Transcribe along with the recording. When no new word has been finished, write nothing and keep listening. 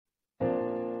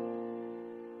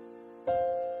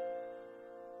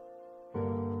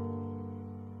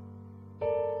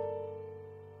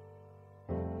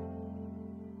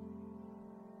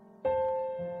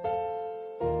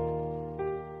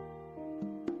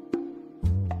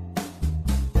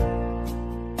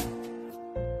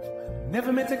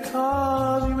Never meant to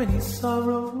cause you any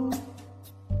sorrow.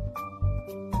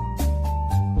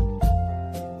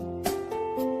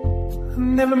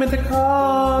 Never meant to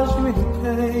cause you any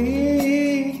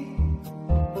pain.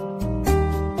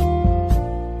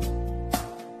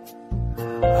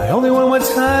 I only want one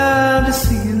time to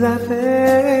see you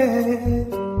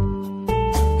laughing.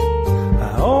 I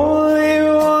only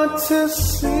want to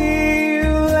see you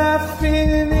laughing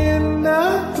in the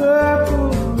purple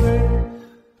rain.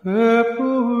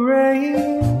 Purple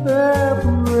rain,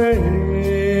 purple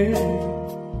rain.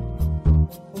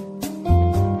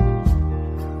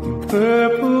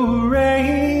 Purple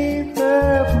rain,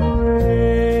 purple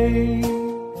rain.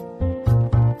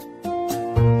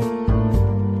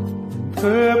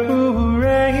 Purple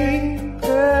rain,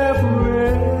 purple rain.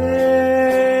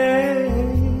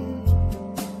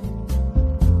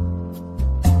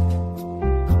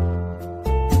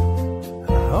 I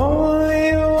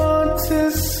only want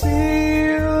to see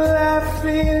you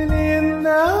laughing in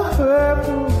the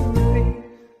purple rain.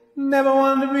 Never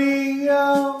want to be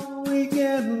your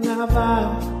weekend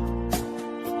lover.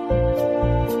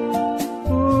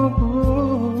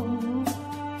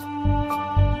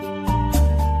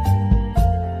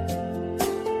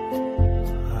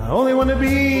 I only want to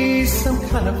be some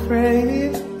kind of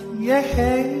friend, yeah.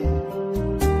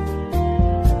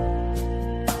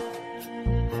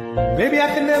 Maybe I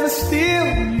can never steal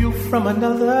you from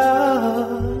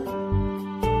another.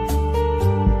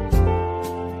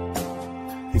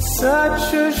 It's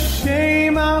such a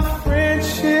shame our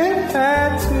friendship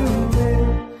had to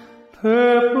end.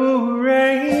 Purple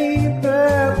rain,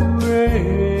 purple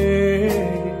rain.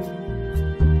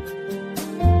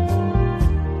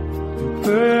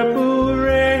 Purple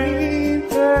rain,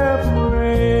 purple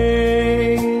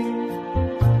rain.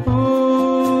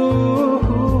 Ooh,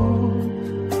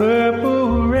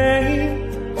 purple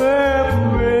rain,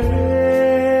 purple rain.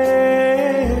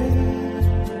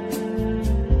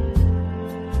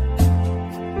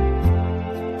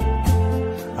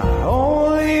 I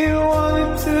only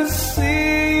wanted to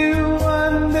see you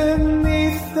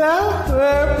underneath the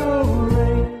purple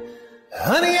rain.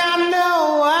 Honey, I know,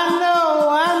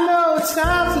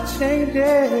 times are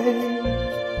changing.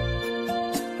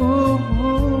 Ooh.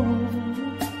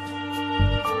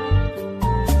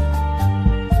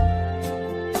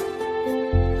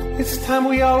 It's time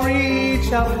we all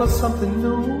reach out for something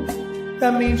new.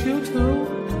 That means you too.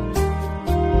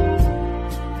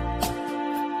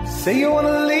 Say you want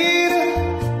a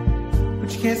leader,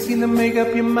 but you can't seem to make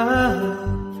up your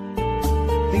mind.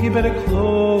 Think you better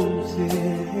close it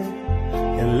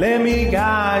and let me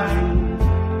guide you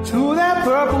to that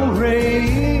purple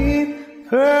rain,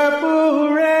 purple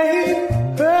rain,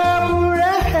 purple rain,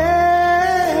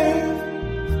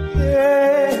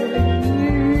 yeah.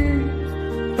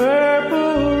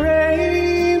 Purple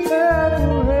rain,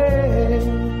 purple rain,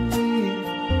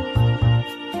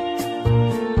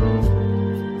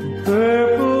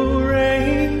 purple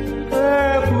rain,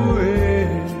 purple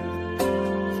rain.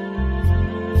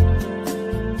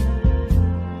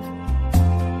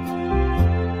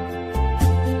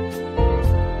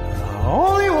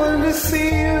 Only wanted to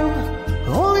see you,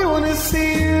 only want to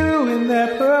see you in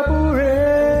that purple rain.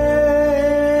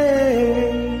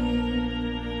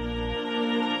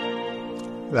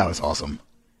 That was awesome.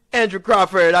 Andrew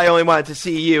Crawford, I only wanted to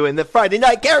see you in the Friday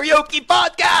Night Karaoke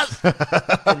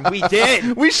podcast. And we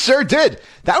did. We sure did.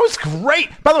 That was great.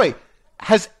 By the way,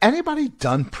 has anybody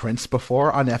done Prince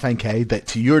before on FNK that,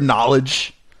 to your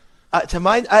knowledge? To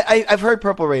mine, I've heard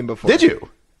Purple Rain before. Did you?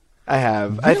 I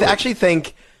have. Really? I actually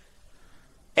think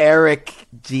Eric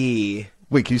D.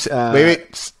 Wait, can you say,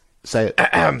 wait, say it.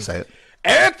 Say it.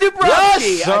 Eric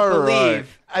Dubrowski, Yes,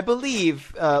 I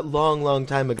believe, long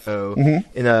time ago,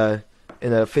 Mm-hmm. in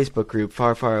a Facebook group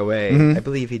far, far away, I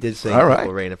believe he did sing All right.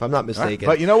 Purple Rain, if I'm not mistaken.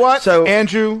 But you know what? So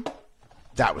Andrew,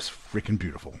 that was freaking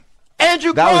beautiful.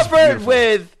 Andrew That was Crawford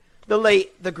beautiful. with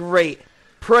the great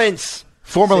Prince.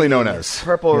 Formerly singing known as.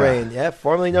 Purple Yeah. Rain. Yeah,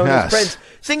 formerly known Yes. as Prince.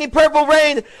 Singing Purple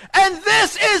Rain. And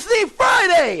this is the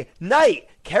Friday Night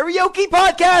Karaoke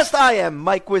Podcast. I am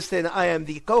Mike Wiston. I am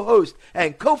the co-host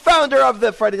and co-founder of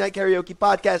the Friday Night Karaoke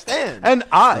Podcast. And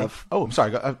I. I'm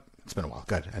sorry. It's been a while.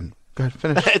 Good. And go ahead.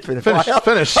 Finish. It's been a finish. while.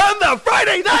 Finish. On the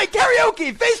Friday Night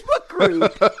Karaoke Facebook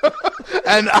group.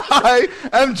 And I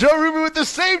am Joe Ruby with the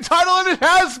same title, and it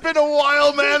has been a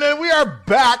while, man. And we are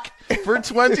back for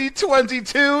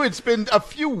 2022. It's been a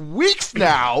few weeks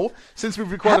now since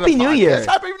we've recorded Happy a New podcast. Year.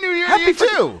 Happy New Year Happy to you,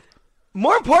 too.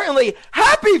 More importantly,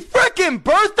 happy frickin'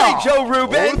 birthday, Joe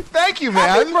Rubin. Oh, thank you, man.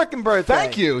 Happy frickin' birthday.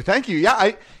 Thank you.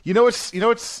 Yeah, you know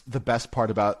what's the best part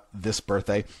about this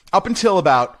birthday? Up until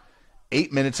about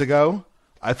 8 minutes ago,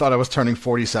 I thought I was turning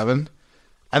 47.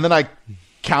 And then I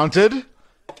counted, and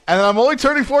then I'm only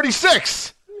turning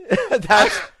 46.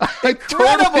 That's I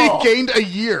totally gained a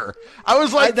year. I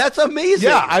was like, that's amazing.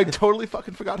 Yeah, I totally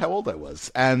fucking forgot how old I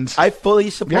was. And I fully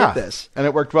support this. And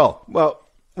it worked well. Well,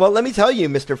 let me tell you,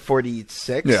 Mr.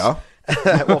 46. Yeah.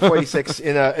 Well, 46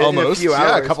 in a few hours.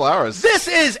 Yeah, a couple hours. This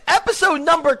is episode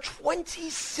number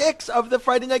 26 of the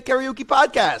Friday Night Karaoke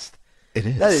podcast. It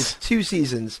is. That is 2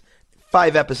 seasons,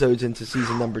 5 episodes into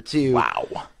season number 2.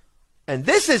 Wow. And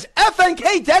this is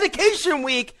FNK Dedication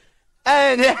Week,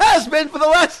 and it has been for the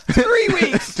last 3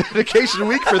 weeks. Dedication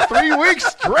Week for 3 weeks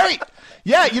straight.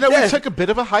 Yeah, we took a bit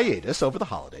of a hiatus over the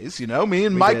holidays, Me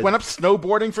and Mike went up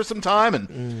snowboarding for some time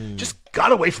and just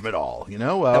got away from it all,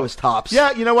 That was tops.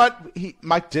 Yeah, you know what?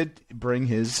 Mike did bring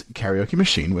his karaoke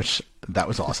machine, which that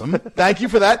was awesome. Thank you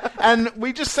for that. And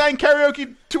we just sang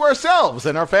karaoke to ourselves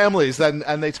and our families, and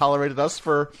they tolerated us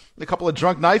for a couple of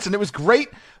drunk nights, and it was great.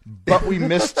 But we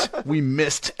missed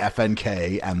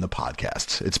FNK and the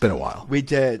podcast. It's been a while. We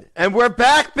did. And we're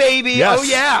back, baby. Yes. Oh,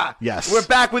 yeah. Yes. We're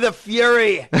back with a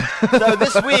fury. So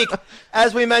this week,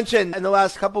 as we mentioned in the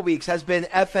last couple weeks, has been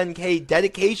FNK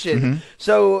dedication. Mm-hmm.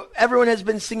 So everyone has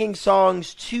been singing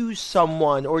songs to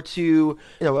someone or to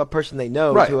a person they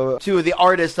know, right. to the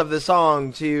artist of the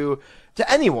song, to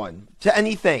anyone, to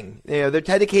anything. They're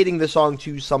dedicating the song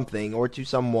to something or to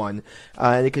someone,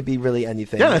 and it could be really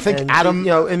anything. Yeah, and I think Adam,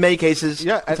 in many cases,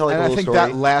 and I think story.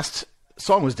 that last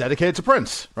song was dedicated to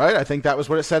Prince, right? I think that was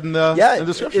what it said in the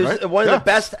description, it was right? one of the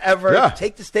best ever. Yeah.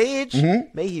 Take the stage.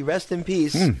 Mm-hmm. May he rest in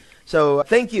peace. So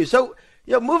thank you. So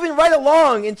moving right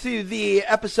along into the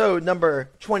episode number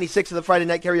 26 of the Friday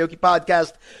Night Karaoke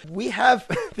podcast, we have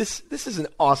this is an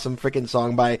awesome freaking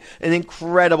song by an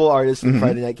incredible artist in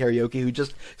Friday Night Karaoke who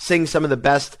just sings some of the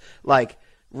best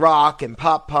rock and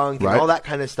pop punk and all that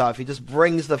kind of stuff. He just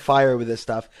brings the fire with this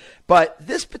stuff. But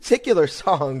this particular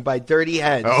song by Dirty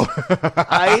Heads,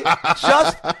 I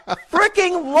just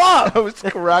freaking love. I was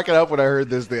cracking up when I heard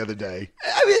this the other day.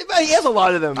 I mean, he has a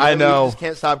lot of them. I know. You just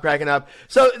can't stop cracking up.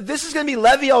 So this is going to be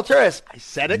Levi Alturas. I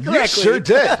said it correctly. You sure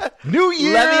did. New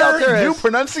year, Levi Alturas. new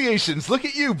pronunciations. Look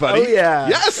at you, buddy. Oh, yeah.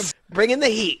 Yes. Bring in the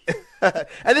heat. And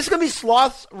this is going to be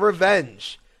Sloth's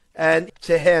Revenge. And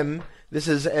to him, this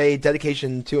is a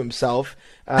dedication to himself.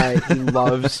 He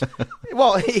loves,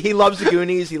 he loves the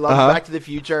Goonies. He loves Back to the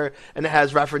Future, and it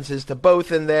has references to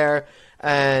both in there.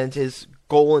 And his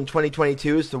goal in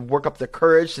 2022 is to work up the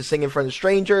courage to sing in front of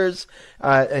strangers,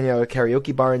 and a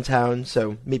karaoke bar in town.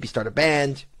 So maybe start a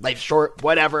band. Life's short,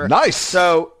 whatever. Nice.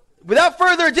 So without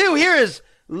further ado, here is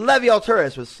Levi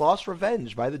Alturas with Sloth's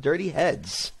Revenge by the Dirty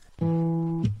Heads.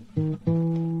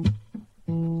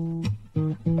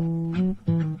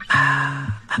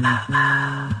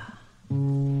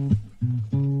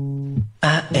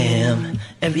 I am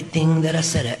everything that I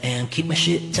said I am. Keep my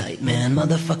shit tight, man.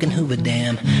 Motherfucking Hoover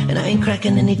Dam. And I ain't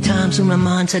cracking any time soon. My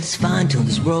mind said it's fine tuned.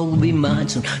 This world will be mine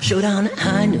soon. Showdown at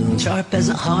high noon. Sharp as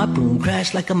a harpoon.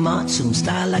 Crash like a monsoon.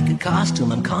 Style like a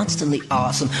costume. I'm constantly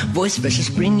awesome. Voice fresh as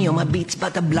spring. Yo, my beats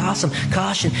about to blossom.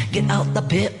 Caution, get out the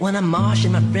pit when I'm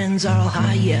moshing. My friends are all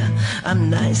high, yeah. I'm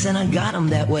nice and I got 'em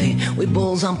that way. We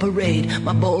bulls on parade.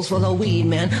 My bowl's full of weed,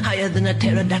 man. Higher than a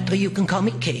pterodactyl. You can call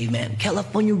me caveman.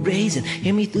 California raisin.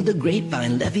 Hear me through the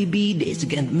grapevine. Levy B days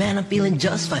again. Man, I'm feeling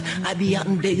just fine. I be out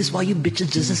in Vegas while you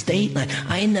bitches just a state line.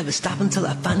 I ain't never stop until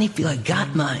I finally feel I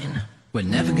got mine. We're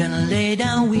never gonna lay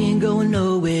down, we ain't going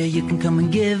nowhere. You can come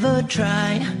and give a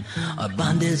try. Our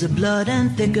bond is of blood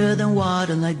and thicker than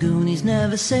water. Like Goonies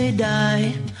never say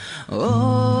die. Oh,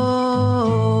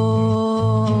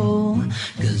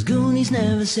 'cause Goonies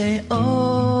never say oh,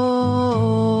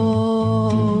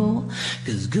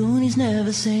 'cause Goonies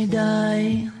never say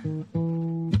die.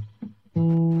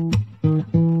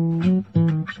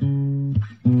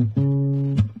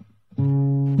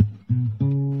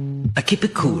 I keep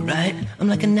it cool, right? I'm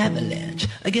like an avalanche.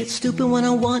 I get stupid when I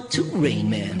want to, Rain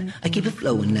Man. I keep it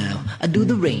flowing now. I do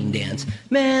the rain dance.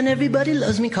 Man, everybody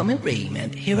loves me, call me Rain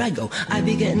Man. Here I go. I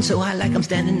be getting so high like I'm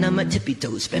standing on my tippy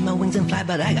toes. Spread my wings and fly,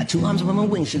 but I got 2 arms where my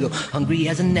wings should go. Hungry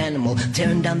as an animal,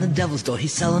 tearing down the devil's door.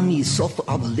 He's selling me his soul for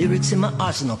all the lyrics in my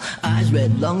arsenal. Eyes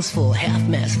red, lungs full,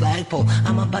 half-mast, flagpole.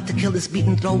 I'm about to kill this beat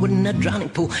and throw it in a drowning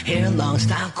pool. Hair long,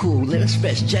 style cool, lyrics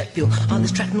fresh, jet fuel. On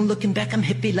this track, no looking back, I'm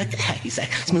hippie like a hacky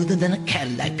sack. Smoother than a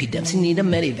Cadillac, P. Dempsey need a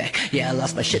medivac. Yeah, I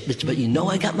lost my shit, bitch, but you know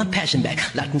I got my passion back.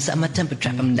 Locked inside my temper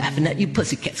trap, I'm laughing at you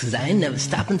pussycats, 'cause I ain't never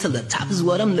stop until the top is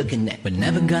what I'm looking at. We're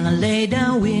never gonna lay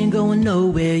down, we ain't going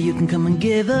nowhere. You can come and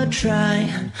give a try.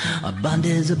 Our bond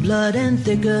is of blood and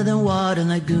thicker than water.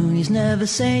 Like Goonies never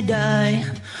say die.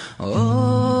 Oh,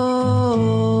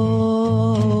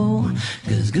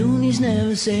 'cause Goonies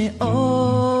never say oh,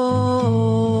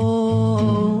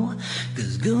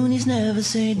 'cause Goonies never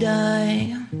say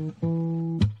die.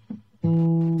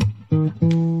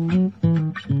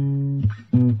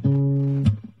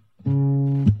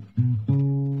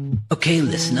 Okay,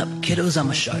 listen up, kiddos, I'm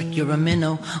a shark, you're a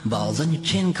minnow. Balls on your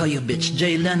chin, call your bitch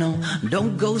Jay Leno.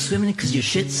 Don't go swimming 'cause your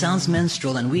shit sounds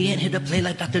menstrual. And we ain't here to play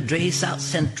like Dr. Dre South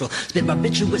Central. Spit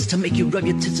barbiturates to make you rub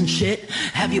your tits and shit.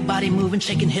 Have your body moving,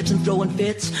 shaking hips and throwing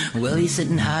fits. Well, he's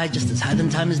sitting high, just as high than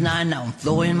time is 9. Now I'm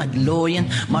flooring my DeLorean,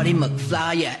 Marty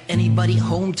McFly, yeah. Anybody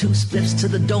home, 2 spliffs to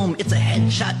the dome. It's a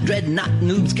headshot, dreadnought,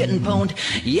 noobs getting pwned.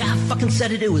 Yeah, I fucking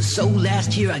said it, it was so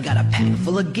last year. I got a pack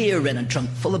full of gear and a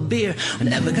trunk full of beer. We're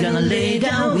never gonna lay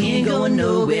down, we ain't going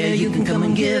nowhere. You can come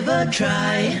and give a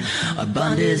try. Our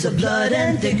bond is of blood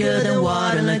and thicker than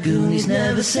water. Like Goonies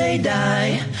never say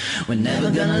die. We're never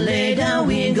gonna lay down,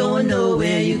 we ain't going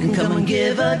nowhere. You can come and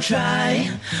give a try.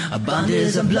 Our bond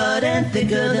is of blood and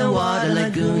thicker than water.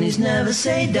 Like Goonies never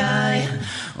say die.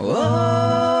 Oh,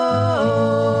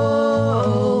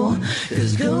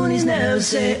 'cause Goonies never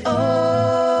say oh,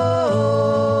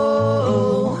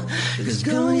 'cause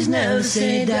Goonies never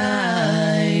say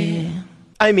die.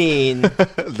 I mean,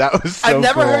 That was so I've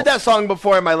never cool. heard that song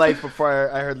before in my life.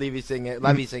 Before I heard Levy sing it,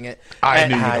 I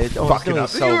knew you were fucking up.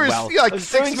 So You were well. like I was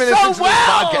 6 doing minutes so into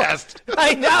well! this podcast.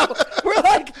 I know. We're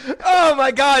like, oh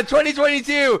my god,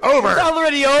 2022 Over. It's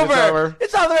already over. It's over.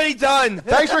 It's already done.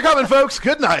 Thanks for coming, folks.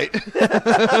 Good night.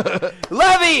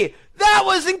 Levy, that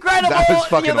was incredible. That was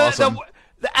fucking awesome.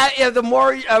 The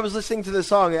more I was listening to the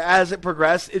song, as it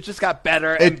progressed, it just got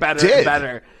better and better and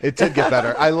better. It did get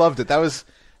better. I loved it. That was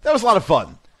a lot of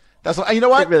fun. You know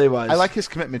what? It really was. I like his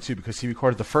commitment too because he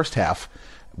recorded the first half,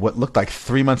 what looked like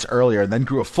 3 months earlier, and then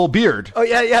grew a full beard. Oh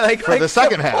yeah, like for the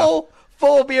second half,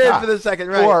 full beard for the second,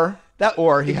 right?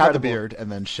 Or he had the incredible. beard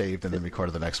and then shaved and then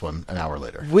recorded the next one an hour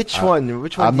later. Which one?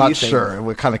 Which one? I'm do not you think? sure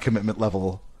what kind of commitment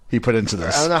level he put into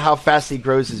this. I don't know how fast he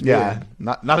grows his beard.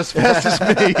 Yeah, not as fast as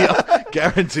me,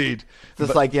 guaranteed.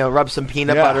 Just rub some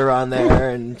peanut butter on there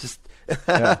and just.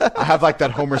 Yeah. I have like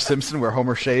that Homer Simpson where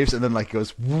Homer shaves and then like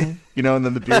goes, and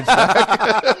then the beard's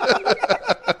back.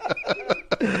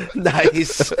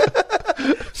 Nice.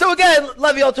 So again,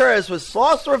 Levy Alturas was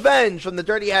Lost Revenge from the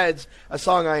Dirty Heads, a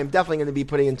song I am definitely going to be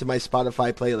putting into my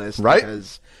Spotify playlist. Right?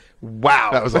 Because, wow.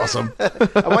 That was awesome. I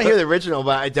want to hear the original,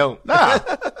 but I don't. Nah.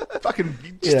 Fucking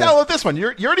just download this one.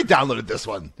 You already downloaded this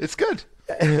one. It's good.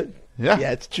 Yeah,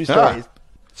 it's a true story.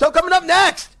 So coming up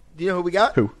next, do you know who we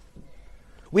got? Who?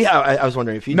 I was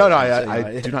wondering if you. No, know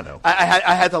I do not know. I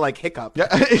had to hiccup. Yeah,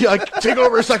 take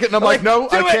over a second, and I'm like, no,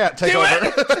 I can't take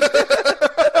over.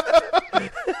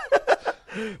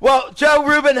 Well, Joe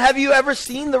Rubin, have you ever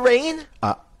seen The Rain?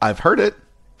 I've heard it.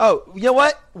 Oh, you know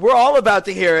what? We're all about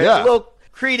to hear it. Yeah. A little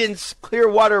Creedence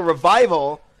Clearwater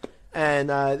Revival, and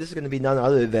this is going to be none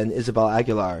other than Isabel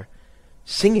Aguilar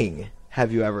singing.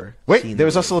 Have you ever? Wait, there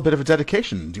was also a bit of a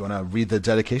dedication. Do you want to read the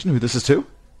dedication? Who this is to?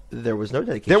 There was no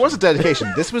dedication. There was a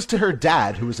dedication. This was to her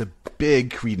dad, who was a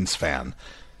big Creedence fan.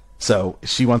 So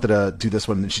she wanted to do this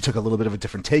one, and she took a little bit of a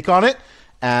different take on it,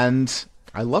 and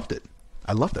I loved it.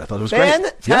 I thought it was great.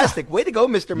 Fantastic. Way to go,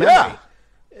 Mr. Memory.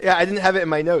 Yeah, I didn't have it in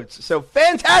my notes. So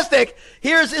fantastic.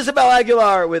 Here's Isabel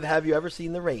Aguilar with Have You Ever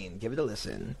Seen the Rain? Give it a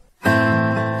listen.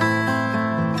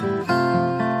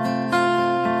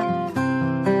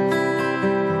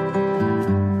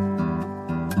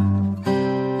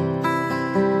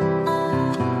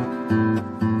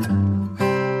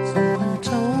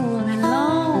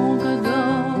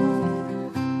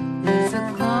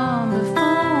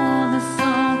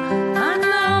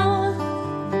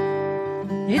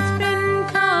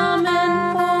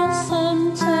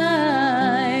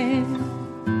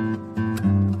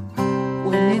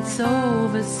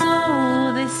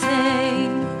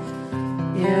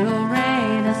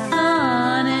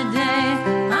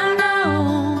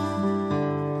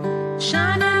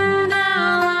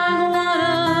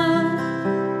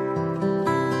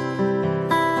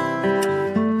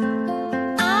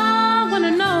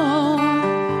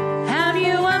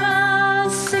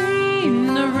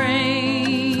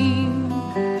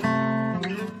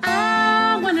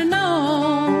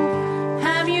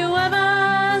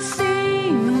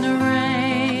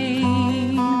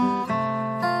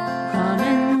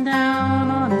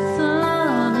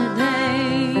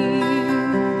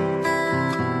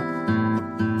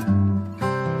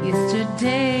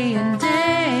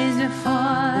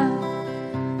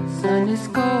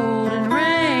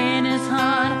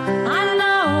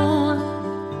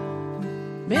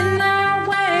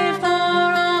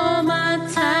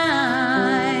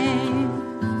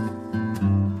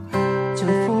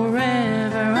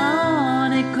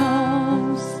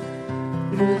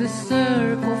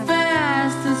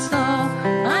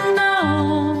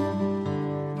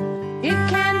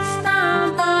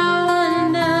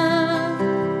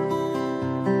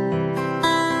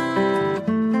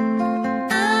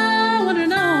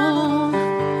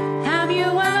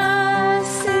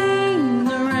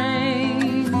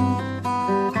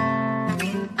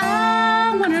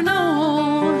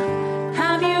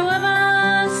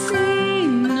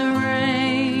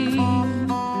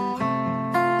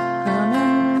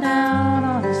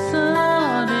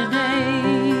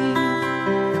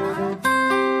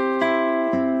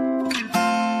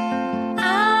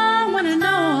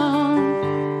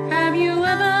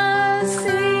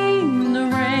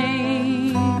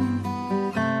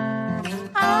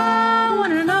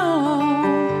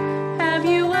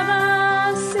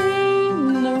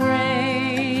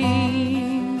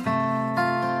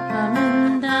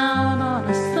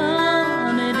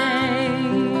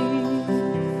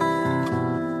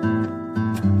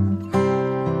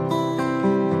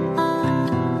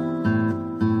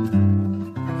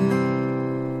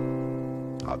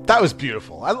 That was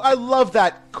beautiful. I love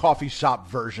that coffee shop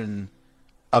version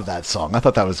of that song. I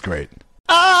thought that was great.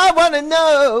 I want to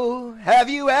know, have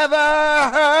you ever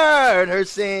heard her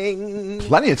sing?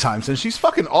 Plenty of times, and she's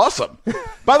fucking awesome.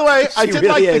 By the way, I did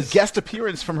really the guest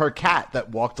appearance from her cat that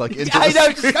walked into the I know,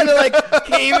 scene. just kind of like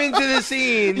came into the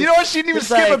scene. You know what? She didn't even It's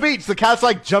skip a like- beat. The cat's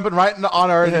like jumping right on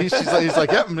her, and he's like,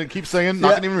 yep, I'm going to keep singing. Not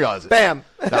going to even realize it. Bam.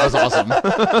 That was awesome.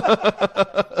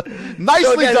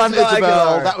 Nicely again, done, Isabel Isabel.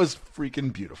 Aguilar. That was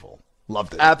freaking beautiful.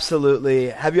 Loved it. Absolutely.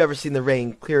 Have you ever seen the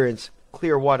Rain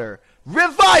Clearwater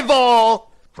Revival?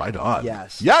 Right on.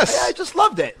 Yes. Yes. I just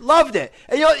loved it. Loved it.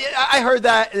 And you know, I heard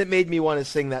that, and it made me want to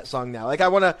sing that song now. Like, I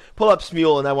want to pull up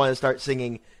Smule, and I want to start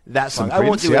singing that song. Some I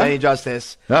won't Creedence, do yeah. it any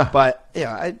justice. Yeah. But,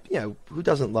 who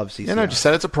doesn't love CCR? You know, just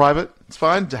set it to private. It's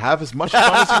fine to have as much fun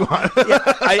as you want.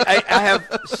 I have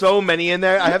so many in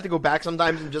there. I have to go back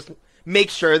sometimes and just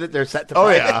make sure that they're set to Oh,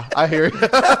 private. yeah. I hear you.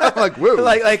 I'm like, woo.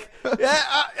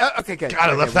 Okay, good. God,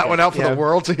 I left that one out for the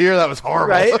world to hear. That was horrible.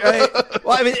 Right.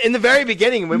 Well, I mean, in the very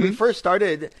beginning, when we first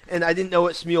started, and I didn't know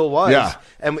what Smule was, Yeah.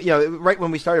 and right when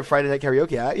we started Friday Night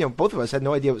Karaoke, both of us had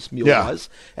no idea what Smule Yeah. was,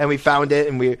 and we found it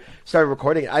and we started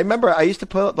recording it. I remember I used to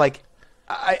put up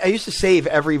I used to save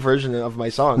every version of my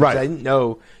song. Right. I didn't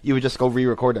know you would just go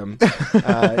re-record them.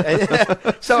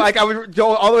 So I would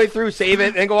go all the way through, save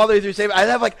it, and go all the way through, save it. I'd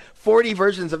have 40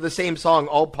 versions of the same song,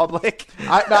 all public.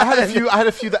 I had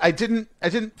a few that I didn't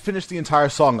finish the entire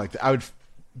song. Like I would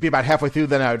be about halfway through,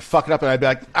 then I would fuck it up, and I'd be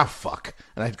like, "Oh fuck,"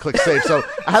 and I'd click save. So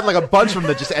I had a bunch of them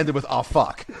that just ended with "oh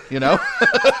fuck,"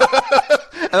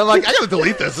 And I'm like, I gotta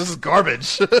delete this. This is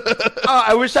garbage. Oh,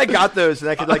 I wish I got those and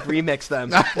I could remix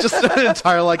them. Just an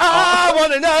entire I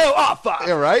want to know. Oh fuck!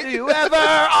 Yeah, right? You ever?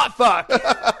 Oh fuck!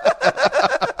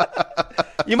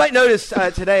 You might notice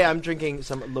today I'm drinking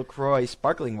some LaCroix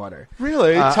sparkling water.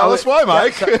 Really? Tell us why,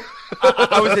 Mike.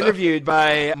 I was interviewed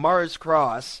by Mars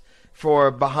Cross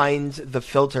for Behind the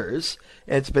Filters.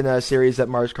 It's been a series that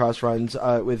Mars Cross runs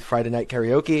with Friday Night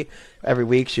Karaoke. Every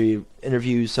week she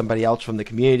interviews somebody else from the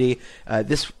community.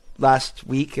 This last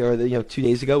week, or 2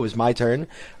 days ago, was my turn.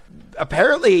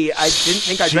 Apparently, I didn't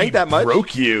think I drank that much.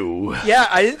 Broke you. Yeah,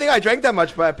 I didn't think I drank that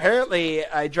much, but apparently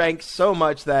I drank so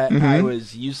much that I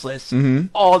was useless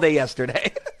all day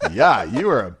yesterday. Yeah, you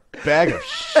were a bag of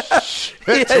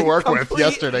shit to work with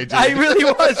yesterday, dude. I really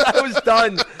was. I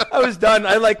was done.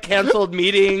 I canceled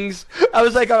meetings. I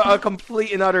was a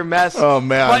complete and utter mess. Oh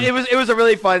man! But it was a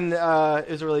really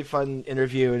fun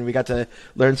interview, and we got to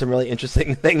learn some really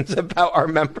interesting things about our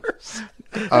members.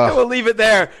 We'll leave it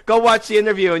there. Go watch the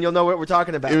interview, and you'll know what we're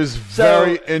talking about. It was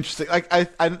very interesting. I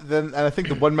think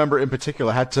the one member in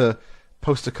particular had to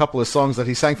post a couple of songs that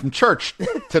he sang from church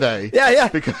today. Yeah.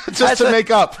 Because just to make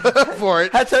up for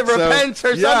it. Had to repent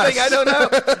or something. I don't know.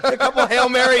 A couple Hail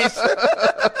Marys.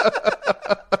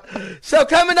 So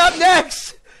coming up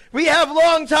next, we have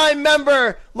longtime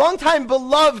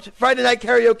beloved Friday Night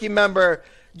Karaoke member,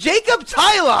 Jacob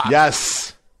Tyler.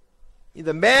 Yes.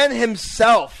 The man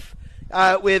himself.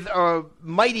 With a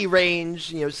mighty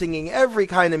range, singing every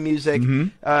kind of music,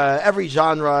 every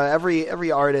genre,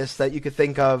 every artist that you could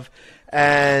think of,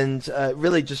 and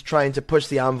really just trying to push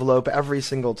the envelope every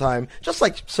single time, just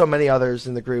like so many others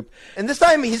in the group. And this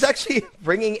time, he's actually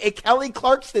bringing a Kelly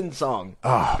Clarkson song.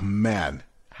 Oh, man.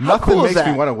 How Nothing cool is makes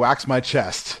me that? want to wax my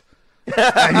chest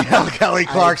and yell Kelly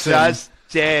Clarkson I just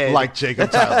did. like Jacob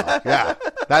Tyler. Yeah.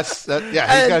 He's got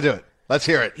to do it. Let's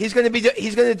hear it. He's going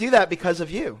to do that because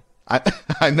of you.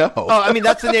 I know. Oh, I mean,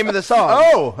 that's the name of the song.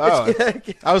 Oh.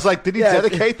 I was like, did he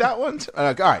dedicate that one?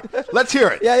 All right, let's hear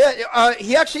it. Yeah.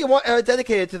 He actually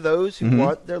dedicated to those who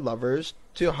want their lovers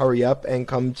to hurry up and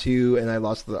come to, and I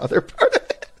lost the other part of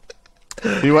it.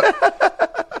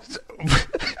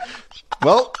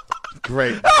 Well,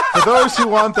 great. For those who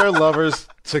want their lovers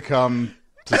to come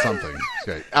to something.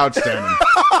 Great. Outstanding.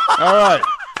 All right.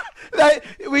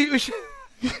 We should...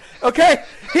 Okay,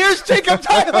 here's Jacob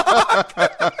Tyler.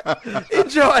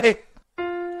 Enjoy.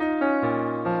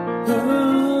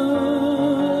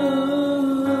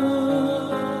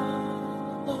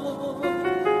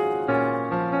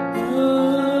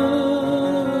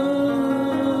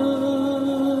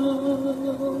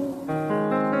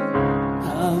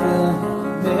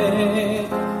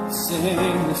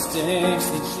 Same mistakes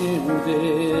that you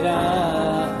did. I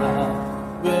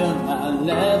will not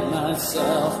let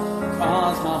myself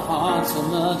cause my heart so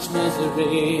much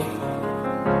misery.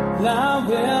 I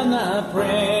will not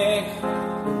break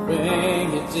the way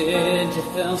you did. You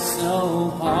fell so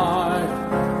hard.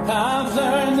 I've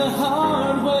learned the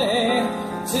hard way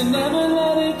to never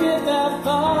let it get that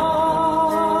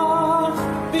far.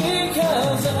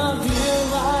 Because of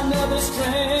you, I never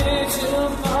stray too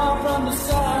far from the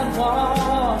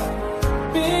sidewalk.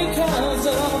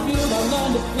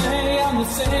 the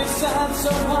safe side so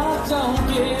I don't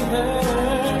get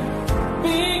hurt.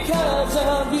 Because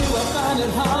of you, I find it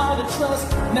hard to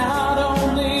trust not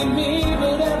only me,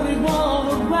 but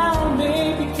everyone around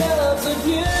me. Because of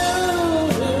you,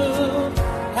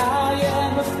 I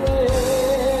am afraid.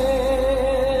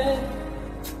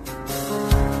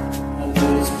 I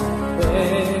lose my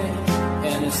way,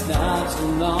 and it's not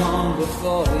too long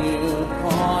before you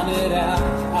point it out.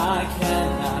 I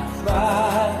cannot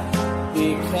cry,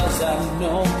 because I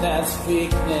know that's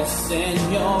weakness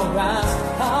in your eyes.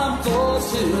 I'm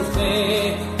forced to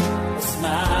fake a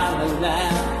smile and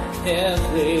laugh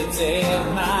every day of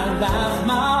my life.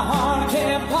 My heart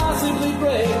can't possibly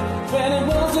break when it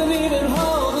wasn't even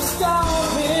whole to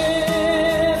start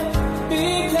with.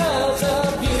 Because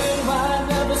of you, I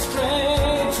never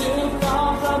strayed too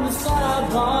far from the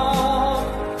sidewalk.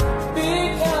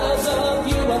 Because of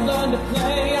you, I learned to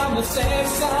play on the safe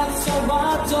side so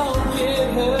I don't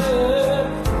get hurt.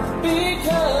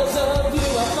 Because of you,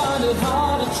 I find it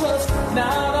hard to trust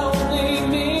not only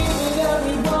me, but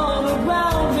everyone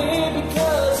around me.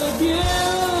 Because of you,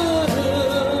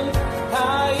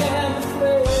 I am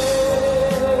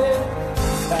afraid.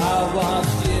 I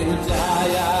watched you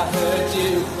die, I heard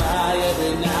you cry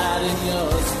every night in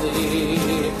your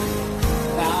sleep.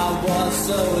 I was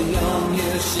so young,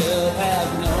 you should have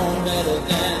known better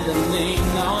than to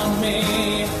lean on me.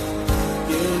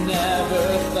 You never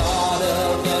thought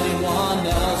of anyone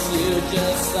else, you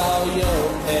just saw your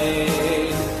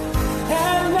pain.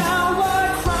 And now I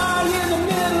cry in the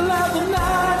middle of the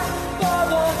night for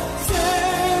the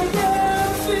same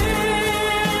damn thing.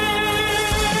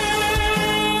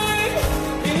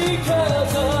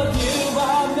 Because of you, I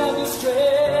never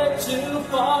strayed too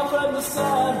far from the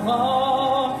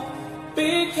sidewalk.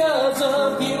 Because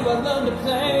of you, I learned to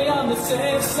play on the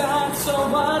safe side so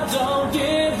I don't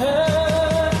get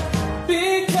hurt.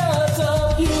 Because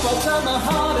of you, I try my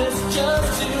hardest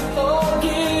just to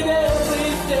forget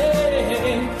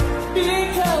everything.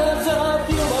 Because of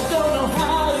you, I don't know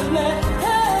how to let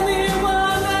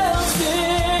anyone else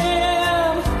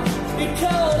in.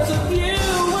 Because of you,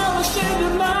 I'm ashamed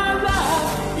of my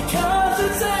life. Because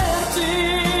it's empty.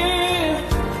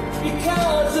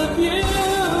 Because of you,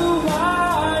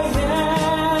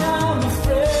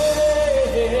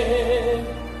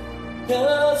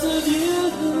 because of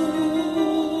you,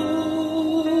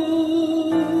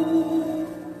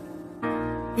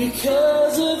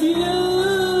 because of you.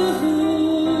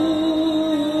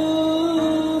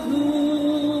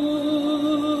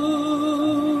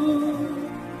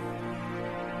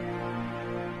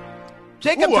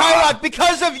 Jacob Tylock,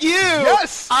 because of you.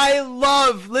 Yes. I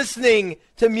love listening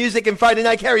to music in Friday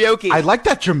Night Karaoke. I like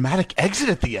that dramatic exit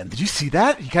at the end. Did you see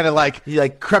that? He kind of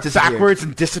crept backwards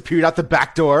and disappeared out the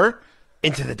back door.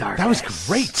 Into the dark. That was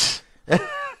great.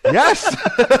 Yes.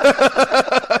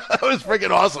 That was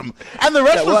freaking awesome. And the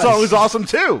rest of the song was awesome,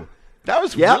 too. That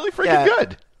was really freaking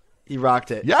good. He rocked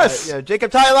it. Yes.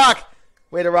 Jacob Tylock,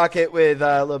 way to rock it with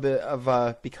a little bit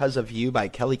of Because of You by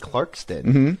Kelly Clarkson.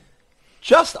 Mm-hmm.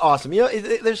 Just awesome.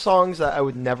 There's songs that I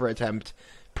would never attempt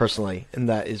personally, and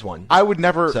that is one. I would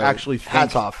never actually think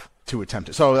hats off to attempt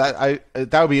it. So that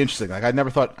would be interesting. Like, I never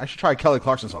thought I should try a Kelly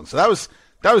Clarkson song. So that was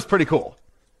pretty cool.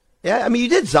 Yeah, I mean, you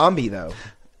did Zombie, though.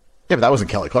 Yeah, but that wasn't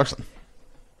Kelly Clarkson.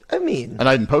 I mean... And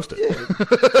I didn't post it.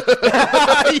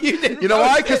 You didn't. You know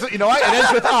why? Because, you know why? It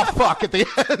ends with, oh, fuck, at the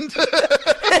end.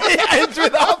 It ends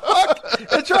with, oh, fuck.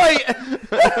 That's right.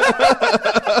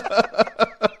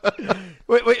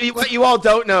 What you all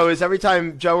don't know is every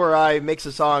time Joe or I makes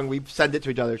a song, we send it to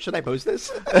each other. Should I post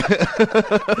this?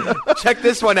 Check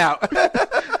this one out.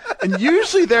 And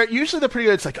usually they're pretty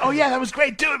good. It's like, oh, yeah, that was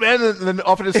great. Do it, man. And then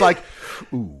often it's like,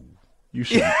 ooh. You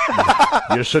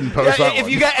shouldn't post that if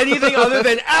one. you got anything other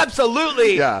than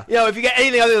absolutely, if you got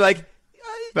anything other than like,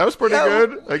 that was pretty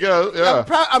good. I guess. Yeah.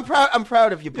 I'm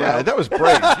proud of you, bro. Yeah, that was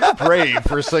brave. You're brave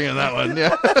for singing that one.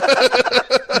 Yeah.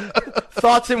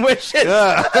 Thoughts and wishes.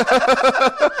 Yeah.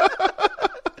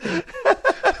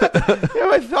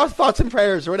 Thoughts and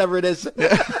prayers or whatever it is.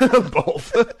 Yeah.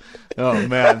 Both. Oh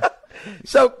man.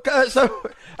 So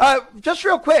just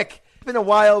real quick. It's been a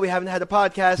while. We haven't had a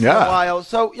podcast in a while.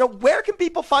 So, where can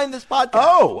people find this podcast?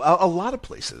 Oh, a lot of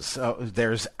places.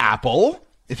 There's Apple.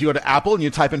 If you go to Apple and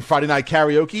you type in Friday Night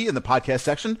Karaoke in the podcast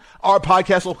section, our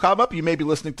podcast will come up. You may be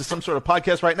listening to some sort of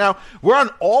podcast right now. We're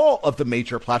on all of the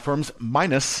major platforms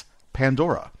minus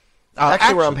Pandora.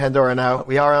 Actually, we're on Pandora now.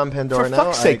 We are on Pandora now. For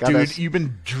fuck's sake, dude, you've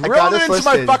been drilling into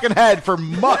my fucking head for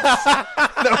months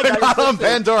that we're not on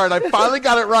Pandora, and I finally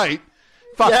got it right.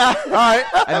 Fuck. Yeah. All right.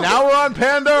 And now we're on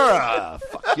Pandora.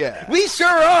 Fuck yeah. We sure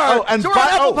are. Oh, and so we're on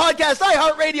Apple Podcasts,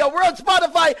 iHeartRadio. We're on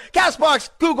Spotify, CastBox,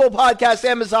 Google Podcasts,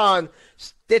 Amazon,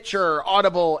 Stitcher,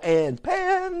 Audible, and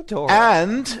Pandora.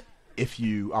 And if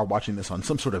you are watching this on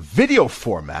some sort of video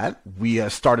format, we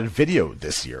started video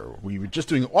this year. We were just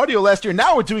doing audio last year.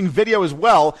 Now we're doing video as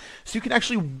well. So you can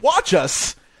actually watch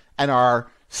us and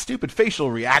our stupid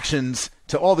facial reactions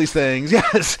to all these things,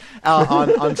 yes,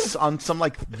 on some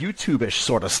like YouTube-ish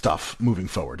sort of stuff moving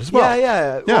forward as well.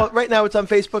 Yeah. Well, right now it's on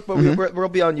Facebook, but we'll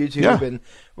be on YouTube, and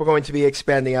we're going to be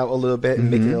expanding out a little bit and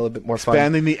making it a little bit more fun.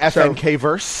 Expanding the FNK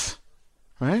verse,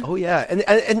 right? Oh yeah, and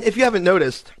if you haven't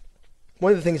noticed,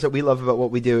 one of the things that we love about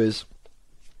what we do is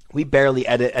we barely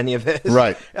edit any of this.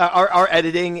 Right. Our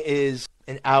editing is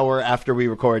an hour after we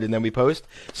record and then we post.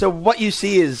 So what you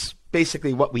see is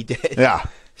basically what we did. Yeah.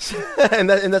 and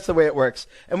that's the way it works.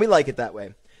 And we like it that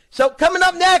way. So coming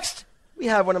up next, we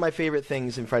have one of my favorite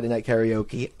things in Friday Night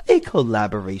Karaoke, a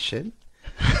collaboration.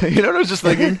 You know what I was just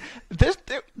thinking?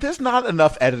 There's not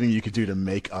enough editing you could do to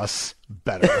make us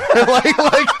better.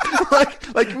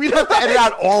 like we'd have to edit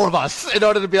out all of us in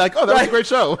order to be like, oh, that was a great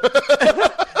show.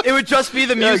 It would just be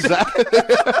the music. Yeah, exactly.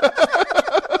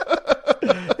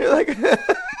 You're like,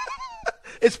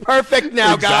 it's perfect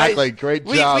now, guys. Exactly. Great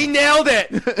job. We nailed it.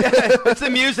 It's the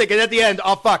music, and at the end,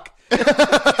 oh fuck.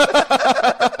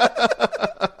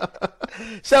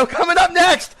 So coming up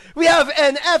next, we have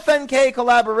an FNK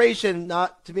collaboration,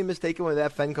 not to be mistaken with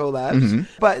FNK Labs,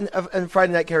 but an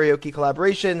Friday Night Karaoke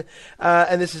collaboration.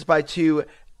 And this is by two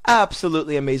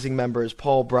absolutely amazing members,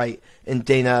 Paul Bright and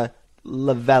Dana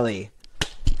Lavelli.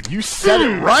 You said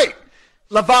it right.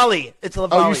 Lavalli. It's Lavalli.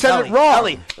 Oh, you said it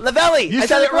wrong. Lavelli. You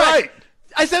said it right.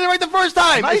 I said it right the first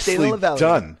time. Nicely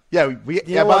done. Yeah, by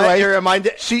the way, you're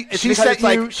reminded. She sent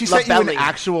you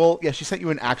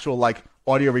an actual like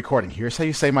audio recording. Here's how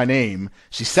you say my name.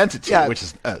 She sent it to you,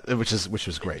 which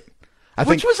was great.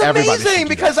 Which was amazing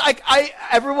because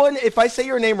everyone, if I say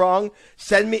your name wrong,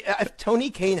 send me. Tony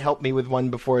Kane helped me with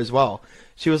one before as well.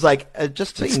 She was like,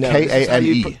 just so you know,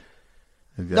 Kane.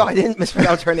 No, I didn't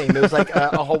mispronounce her name. It was like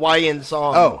a Hawaiian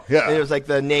song. Oh, yeah. And it was like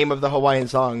the name of the Hawaiian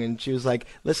song, and she was like,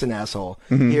 "Listen, asshole,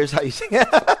 here's how you sing it."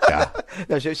 Yeah.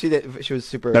 No, she did. She was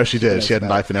super. No, she did. Nice. She had a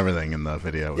knife and everything in the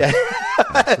video. Yeah.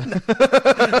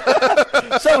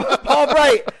 So Paul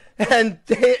Bright and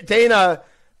Dana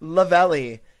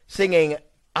Lavelli singing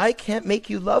 "I Can't Make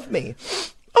You Love Me."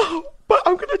 Oh, but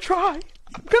I'm gonna try.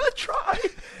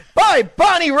 By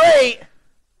Bonnie Raitt.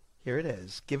 Here it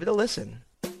is. Give it a listen.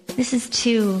 This is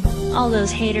to all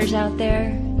those haters out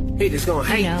there. Haters gonna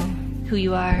hate. You know who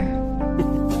you are.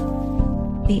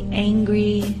 The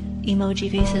angry emoji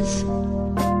faces.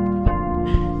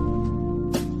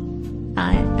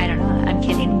 I don't know. I'm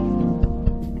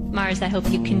kidding. Mars, I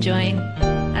hope you can join.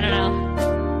 I don't know.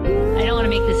 I don't want to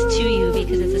make this to you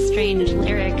because it's a strange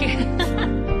lyric.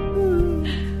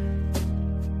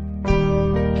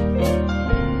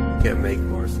 Can't make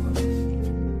Mars love us.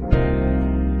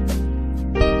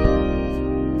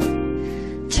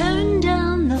 Turn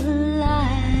down the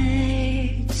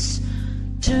lights,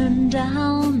 turn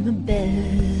down the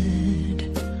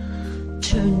bed,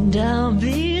 turn down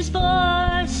these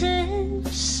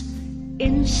voices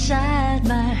inside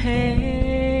my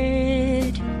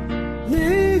head.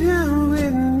 Lay down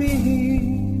with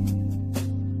me,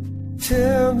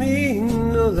 tell me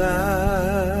no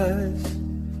lies,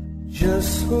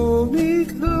 just hold me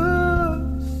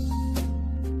close,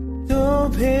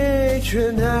 don't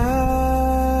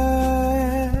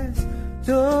patronize,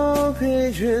 don't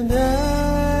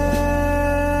patronize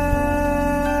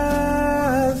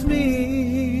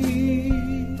me.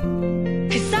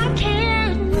 'Cause I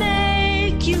can't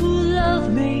make you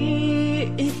love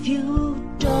me if you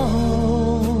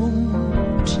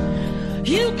don't.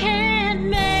 You can't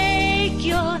make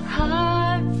your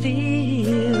heart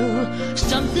feel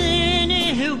something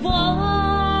it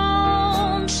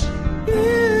won't.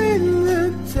 In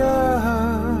the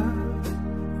dark,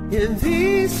 in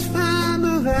these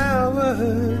final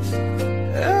hours,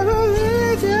 I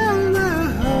lay down my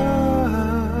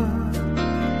heart,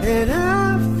 and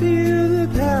I feel the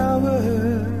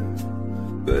power,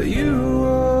 but you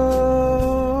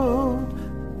won't,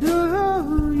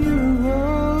 no, you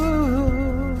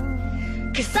won't.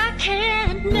 'Cause I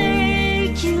can't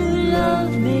make you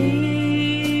love me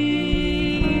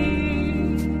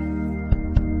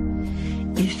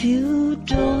if you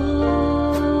don't.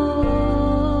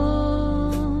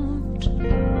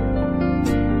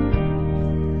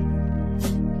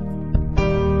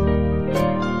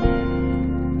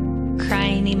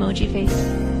 Crying emoji face.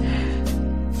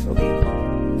 So beautiful.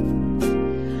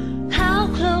 I'll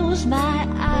close my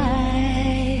eyes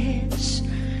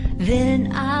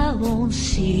then I won't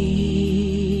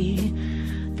see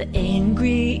the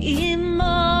angry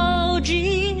emojis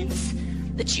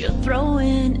that you're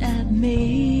throwing at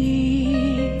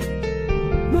me.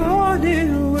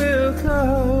 Morning will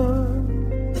come,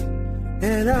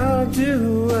 and I'll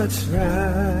do what's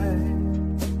right.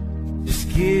 Just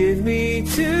give me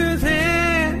till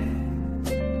then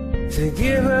to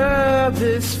give up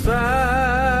this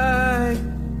fight,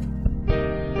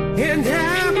 and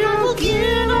I will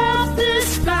give up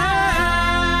this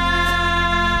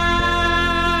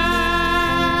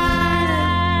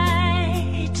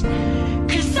fight.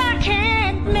 'Cause I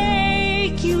can't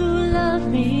make you love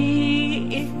me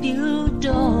if you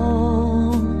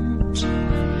don't.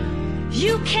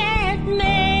 You can't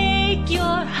make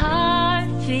your heart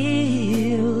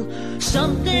feel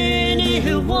something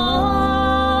it won't.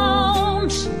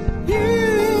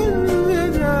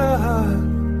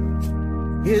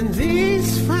 In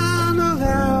these final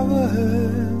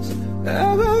hours,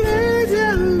 I will lay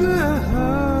down my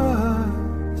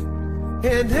heart,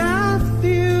 and I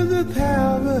feel the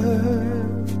power,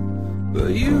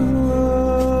 but you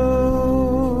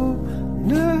won't.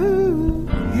 No,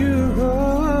 you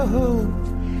won't.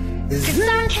 'Cause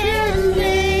I can't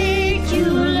make you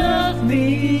love me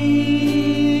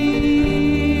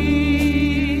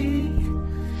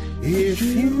if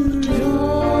you don't.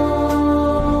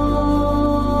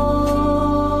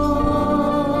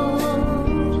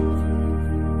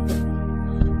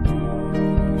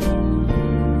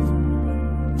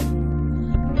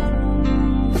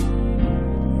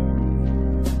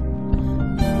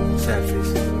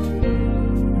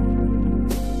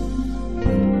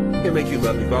 Make you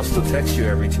love me, but I'll still text you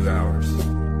every 2 hours.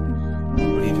 What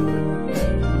are you doing?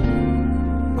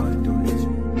 Fine, don't answer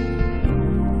me.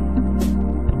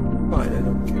 Fine, I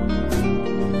don't care.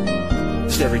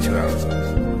 Just every 2 hours.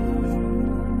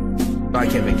 But I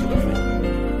can't make you love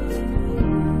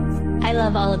me. I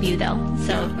love all of you, though.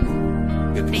 So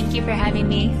Good. thank you for having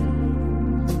me.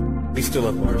 We still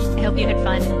love Mars. I hope you had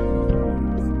fun,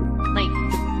 like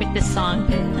with this song.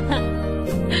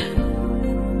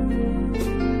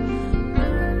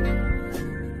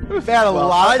 They had a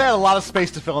lot of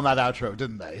space to fill in that outro,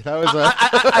 didn't they? That was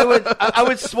I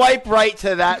would swipe right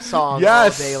to that song all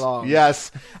day long.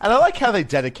 Yes. And I like how they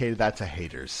dedicated that to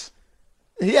haters.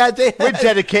 Yeah, We're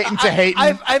dedicating to hating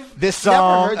I've this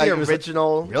song. never heard the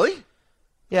original. Really?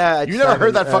 Yeah. You never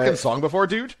heard that fucking song before,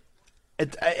 dude?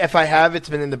 If I have, it's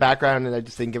been in the background and I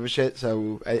just didn't give a shit,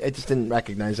 so I just didn't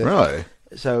recognize it. Really?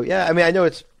 So, yeah, I mean, I know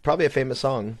it's probably a famous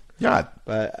song. Yeah.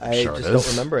 But I Sure just it don't is.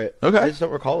 remember it. Okay. I just don't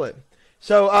recall it.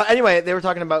 So, anyway, they were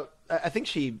talking about, I think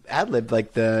she ad-libbed,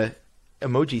 like, the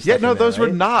emoji stuff. Yeah, no, in there, those were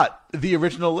right? not the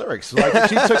original lyrics. Like,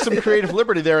 she took some creative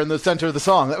liberty there in the center of the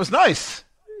song. That was nice.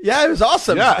 Yeah, it was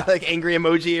awesome. Yeah. Like, angry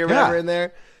emoji or whatever in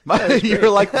there. You were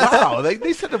like, wow,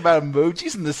 they said about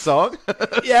emojis in this song.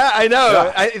 Yeah, I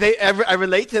know. Yeah. I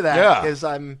relate to that Yeah. because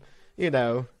I'm,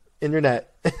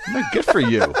 internet. Good for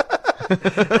you.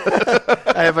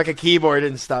 I have like a keyboard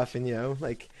and stuff, and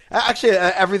like actually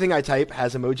everything I type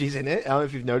has emojis in it. I don't know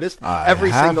if you've noticed.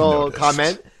 Every single noticed.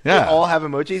 comment, Yeah. they all have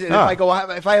emojis. And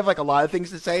if I have like a lot of things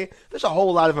to say, there's a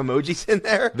whole lot of emojis in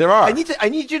there. There are. I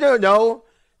need you to know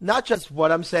not just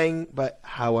what I'm saying, but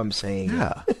how I'm saying.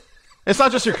 Yeah. It's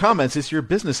not just your comments; it's your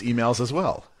business emails as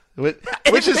well, which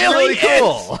is really really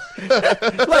cool.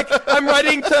 Like I'm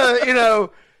writing to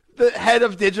the head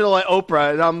of digital at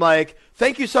Oprah, and I'm like,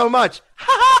 "Thank you so much."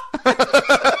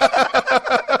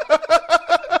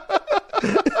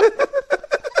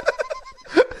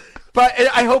 But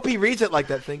I hope he reads it like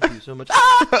that. Thank you so much.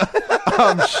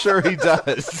 I'm sure he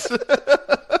does.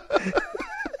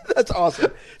 That's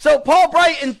awesome. So Paul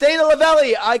Bright and Dana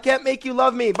Lavelli, "I Can't Make You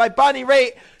Love Me" by Bonnie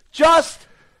Raitt. Just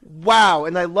wow.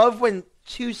 And I love when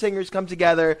two singers come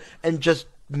together and just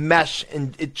mesh,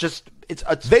 and they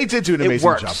did do an amazing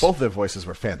works. job. Both their voices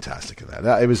were fantastic in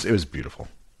that. It was beautiful.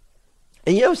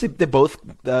 And they both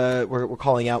were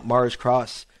calling out Mars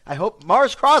Cross. I hope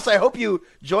you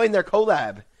join their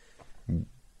collab.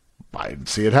 I didn't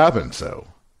see it happen, so.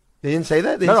 They didn't say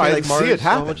that? They No, say, I like, didn't Mars see it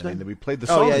happen. much And time? we played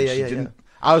the Oh, song. yeah, and yeah, she yeah, didn't. yeah.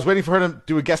 I was waiting for her to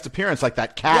do a guest appearance like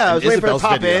that cat Yeah, I in was waiting for her to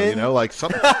Isabel's pop video, in. like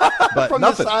something. But From the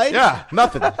nothing. side? Yeah,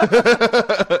 nothing.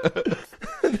 That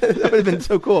would have been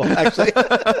so cool, actually.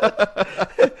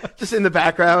 Just in the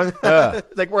background. Yeah.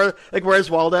 Where's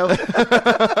Waldo?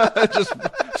 Just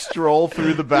stroll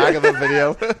through the back of the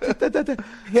video.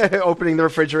 Yeah, opening the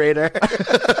refrigerator.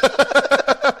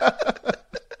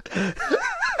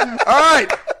 All right,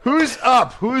 who's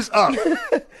up?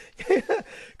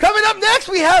 Coming up next,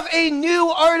 we have a new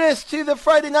artist to the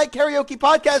Friday Night Karaoke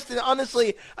podcast, and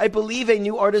honestly, I believe a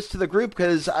new artist to the group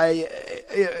because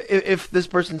if this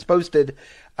person's posted,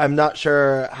 I'm not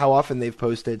sure how often they've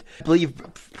posted. I believe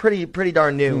pretty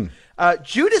darn new.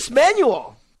 Judas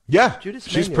Manuel. Yeah, Judas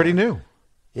she's Manuel. pretty new.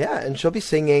 Yeah, and she'll be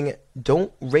singing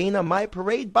 "Don't Rain on My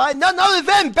Parade" by none other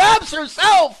than Babs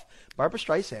herself, Barbra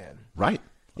Streisand. Right.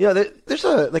 You know, there's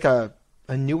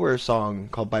a newer song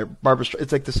called by Barbra Streisand.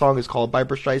 It's like the song is called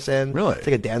Barbra Streisand. Really? It's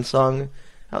like a dance song.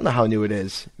 I don't know how new it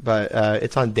is, but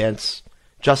it's on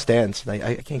Just Dance. And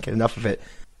I can't get enough of it.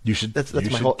 You should. That's you my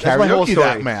should whole that's my whole karaoke story.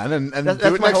 that, man, and That's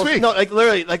do it my next whole, week. No, like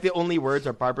literally, like the only words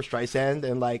are Barbra Streisand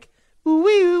and like ooh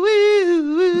wee wee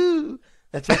woo.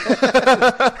 That's it.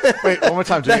 Wait, one more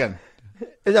time. Do it again.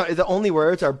 No, the only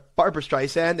words are Barbra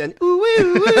Streisand and ooh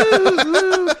woo woo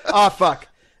woo. Oh fuck.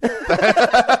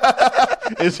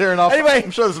 Is there an off? Anyway.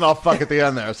 I'm sure there's an off fuck at the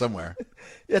end there somewhere.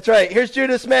 That's right. Here's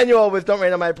Judas Manuel with "Don't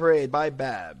Rain on My Parade" by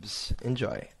Babs.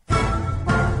 Enjoy.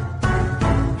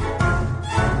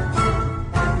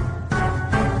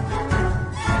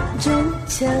 Don't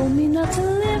tell me not to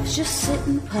live, just sit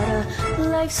and putter.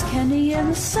 Life's candy and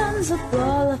the sun's a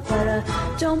ball of butter.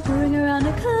 Don't bring around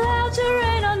a cloud to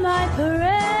rain on my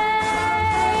parade.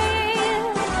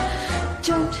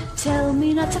 Don't tell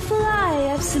me not to fly,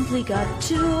 I've simply got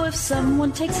to. If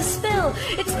someone takes a spill,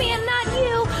 it's me and not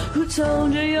you. Who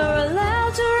told you you're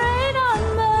allowed to rain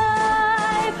on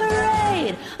my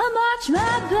parade? I'll march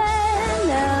my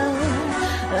band out,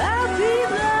 I'll beat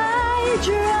my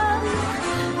drum.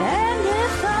 And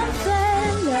if I'm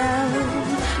fanned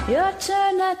out, your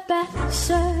turn at bat,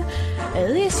 sir. At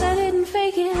least I didn't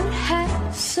fake it,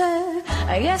 hat, sir.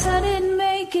 I guess I didn't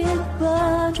make it,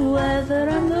 but whether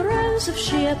I'm the rose of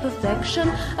sheer perfection,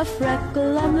 a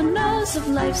freckle on the nose of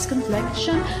life's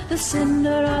complexion, the cinder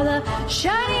or the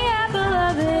shiny apple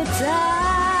of its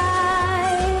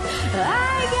eye,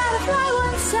 I gotta fly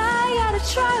once, I gotta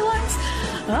try once.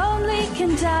 Only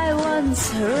can die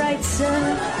once, right,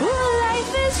 sir? Ooh,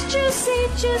 life is juicy,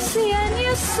 juicy, and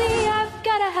you see I've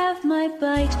gotta have my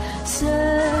bite,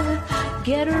 sir.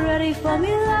 Get ready for me,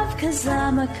 love, 'cause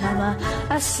I'm a comer.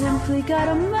 I simply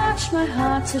gotta march, my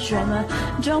heart's a drummer.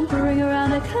 Don't bring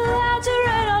around a cloud to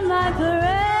rain on my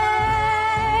parade.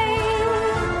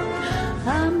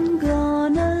 I'm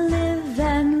gonna live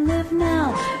and live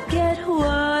now. Get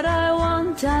what I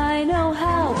want, I know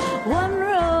how. One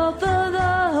roll for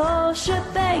the whole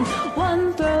shebang.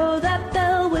 One throw, that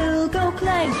bell will go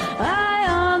clang. Eye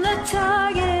on the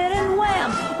target and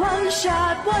wham. One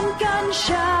shot, one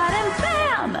gunshot and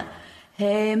bam.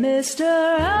 Hey, Mr.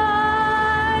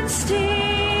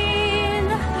 Einstein,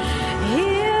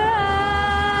 here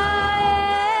I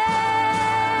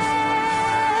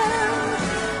am.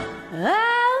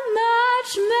 I'll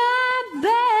march my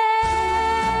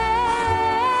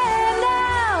band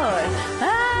out.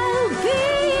 I'll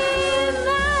beat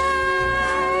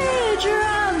my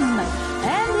drum.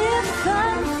 And if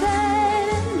I'm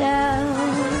fanned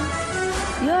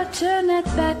out, your turn at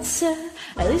bat, sir.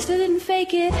 At least I didn't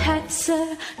fake it, hat,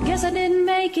 sir. Guess I didn't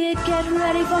make it. Get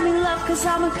ready for me, love, 'cause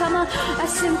I'm a comer. I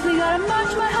simply gotta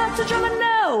march my heart to drum and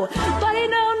nobody,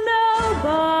 no,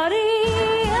 nobody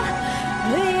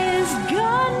is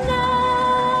gonna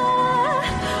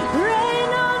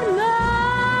rain on my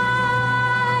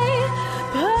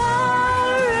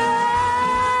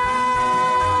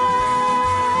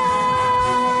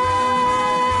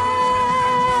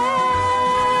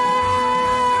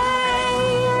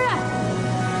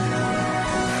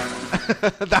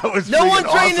That was No one's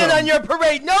freaking raining awesome. on your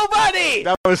parade. Nobody.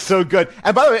 That was so good.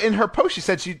 And by the way, in her post, she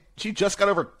said she just got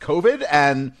over COVID,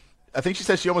 and I think she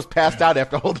said she almost passed out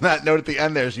after holding that note at the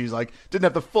end there. She's like, didn't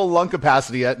have the full lung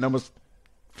capacity yet, and almost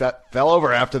fell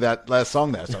over after that last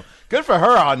song there. So good for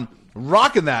her on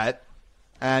rocking that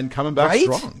and coming back Right?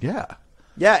 strong. Yeah.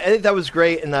 Yeah, I think that was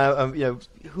great, and you know,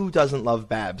 who doesn't love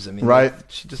Babs? I mean, Right.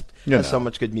 She just You has know. so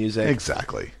much good music.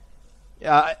 Exactly.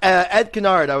 Ed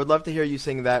Kennard, I would love to hear you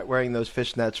sing that wearing those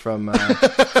fishnets from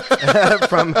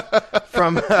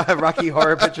from Rocky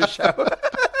Horror Picture Show.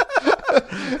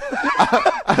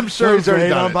 I'm sure he's already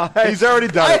done it. He's already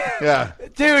done it. Yeah.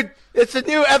 Dude, it's a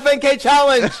new FNK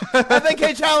challenge.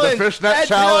 FNK challenge. The fishnet Ed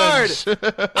challenge.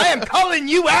 Kennard, I am calling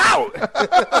you out.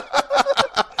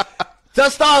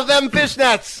 Dust off them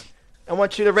fishnets. I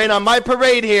want you to rain on my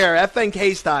parade here,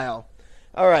 FNK style.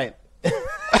 All right.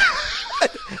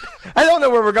 I don't know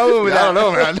where we're going with that. I don't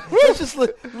know, man.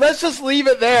 Let's just leave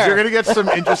it there. You're going to get some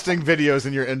interesting videos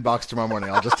in your inbox tomorrow morning.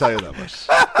 I'll just tell you that much.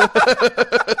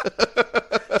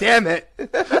 Damn it.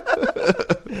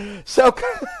 So,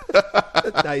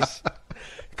 nice.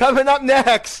 Coming up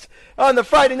next, on the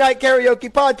Friday Night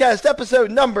Karaoke Podcast,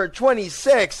 episode number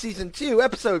 26, Season 2,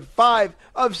 episode 5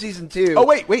 of Season 2. Oh,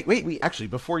 wait. Actually,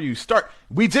 before you start,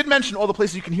 we did mention all the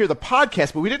places you can hear the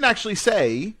podcast, but we didn't actually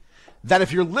say that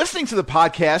if you're listening to the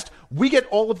podcast, we get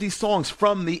all of these songs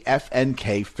from the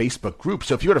FNK Facebook group.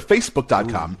 So if you go to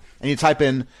facebook.com and you type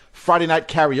in Friday Night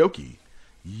Karaoke,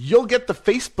 you'll get the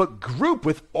Facebook group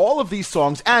with all of these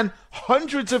songs and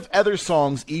hundreds of other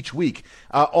songs each week.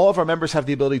 All of our members have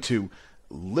the ability to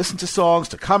listen to songs,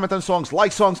 to comment on songs,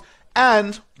 like songs,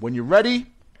 and when you're ready,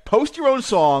 post your own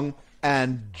song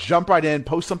and jump right in,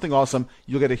 post something awesome.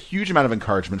 You'll get a huge amount of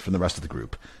encouragement from the rest of the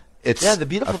group. The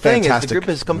beautiful thing is the group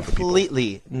is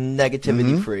completely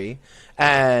negativity-free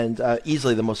and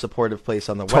easily the most supportive place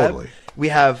on the web. We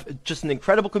have just an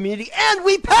incredible community, and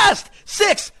we passed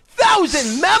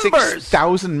 6,000 members!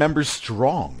 6,000 members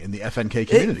strong in the FNK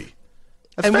community.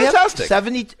 That's and fantastic.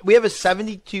 We have a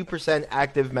 72%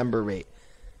 active member rate.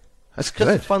 That's good.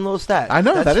 Just a fun little stat. I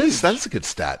know, That's that's a good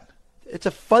stat. It's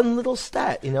a fun little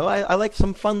stat. You know, I like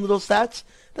some fun little stats.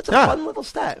 That's a fun little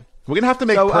stat. We're going to have to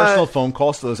make personal phone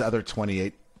calls to those other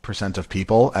 28% of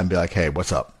people and be like, hey,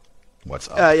 what's up? What's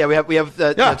up? We have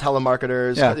the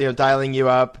telemarketers, dialing you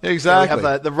up. Exactly. We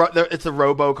have it's a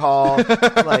robocall.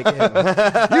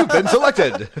 You've been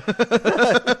selected.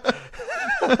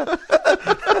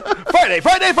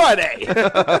 Friday.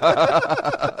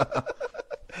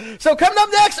 So coming up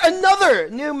next, another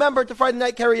new member to Friday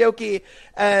Night Karaoke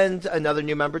and another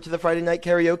new member to the Friday Night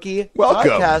Karaoke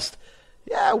podcast.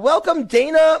 Yeah, welcome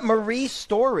Dana Marie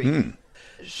Story.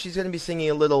 She's going to be singing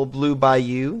a little Blue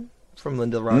Bayou from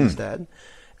Linda Ronstadt.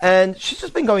 And she's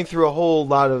just been going through a whole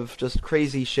lot of just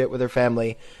crazy shit with her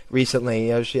family recently.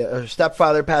 You know, her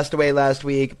stepfather passed away last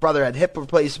week. Brother had hip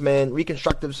replacement,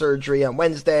 reconstructive surgery on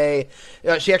Wednesday.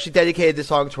 She actually dedicated this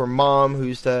song to her mom, who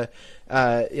used to,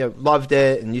 loved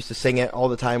it and used to sing it all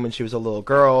the time when she was a little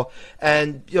girl.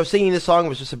 And singing this song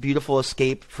was just a beautiful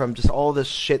escape from just all this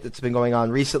shit that's been going on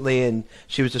recently. And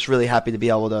she was just really happy to be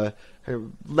able to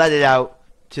let it out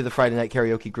to the Friday Night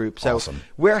Karaoke group. So awesome.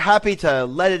 We're happy to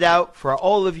let it out for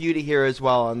all of you to hear as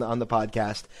well on the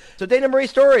podcast. So Dana Marie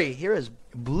Story, here is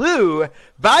Blue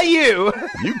Bayou.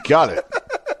 You got it.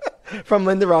 From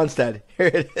Linda Ronstadt. Here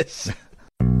it is.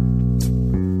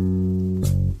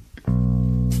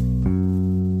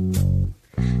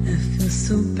 I feel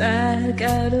so bad,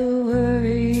 got a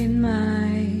worried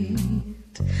mind.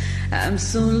 I'm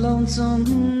so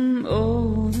lonesome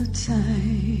all the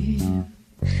time.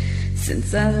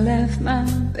 Since I left my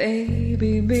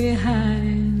baby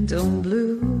behind on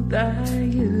Blue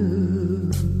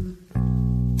Bayou,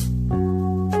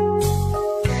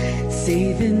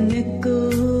 saving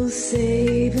nickels,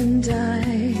 saving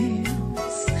dimes,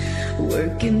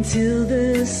 working till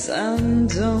the sun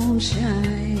don't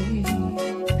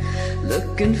shine,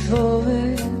 looking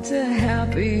forward to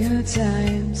happier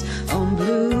times on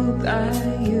Blue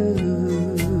Bayou.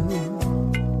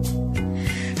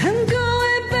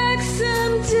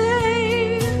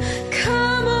 Someday,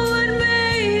 come on,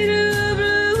 made a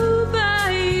Blue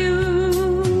Bayou,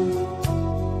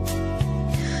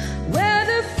 where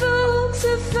the folks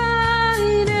are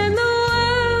fine and the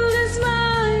world is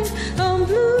mine on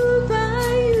Blue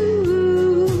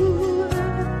Bayou,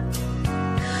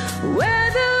 where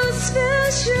those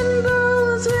fishing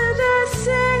boats with their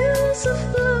sails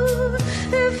afloat.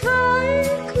 If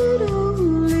I could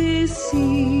only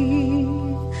see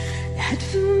that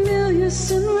familiar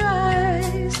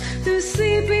sunrise through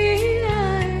sleepy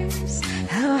eyes,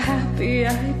 how happy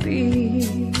I'd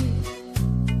be.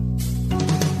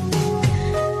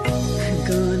 I'm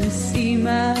gonna see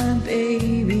my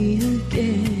baby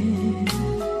again,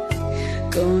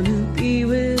 gonna be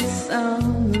with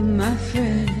some of my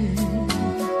friends.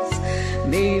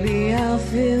 Maybe I'll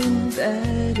feel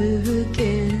better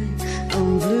again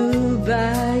on Blue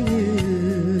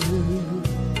Bayou.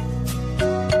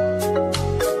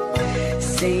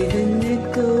 Saving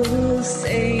nickels,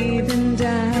 saving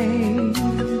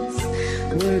dimes,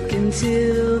 working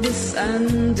till the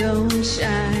sun don't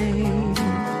shine,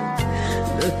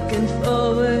 looking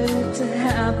forward to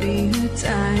happier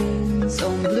times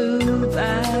on Blue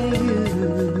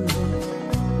Bayou.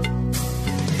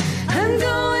 I'm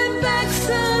going back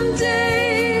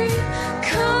someday,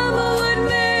 come on,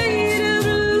 made a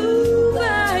Blue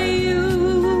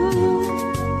Bayou,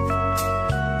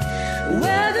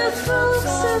 where the folks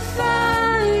are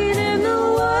fine and the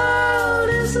world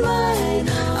is mine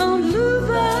on Blue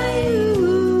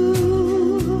Bayou,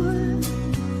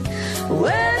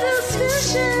 where those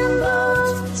fishing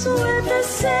boats with their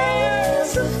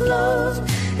sails afloat.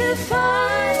 If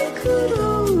I could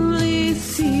only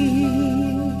see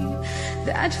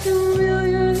Add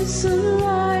familiar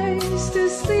sunrise to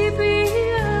sleepy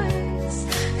eyes.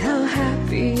 How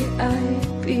happy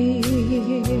I'd be.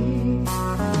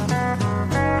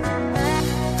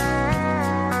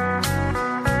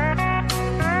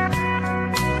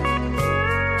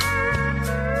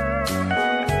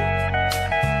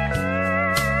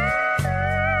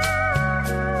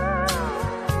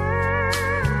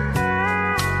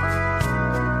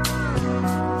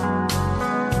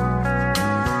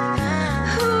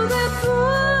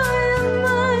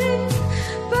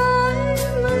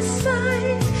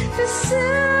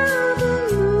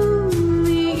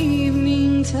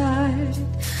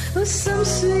 Some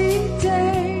sweet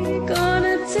day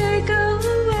gonna take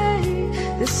away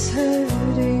this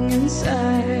hurting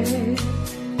inside.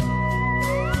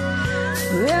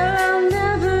 Well, I'll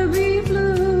never be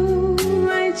blue,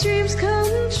 my dreams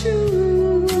come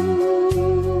true.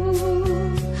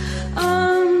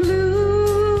 I'm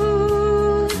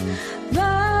blue by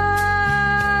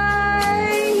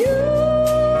you.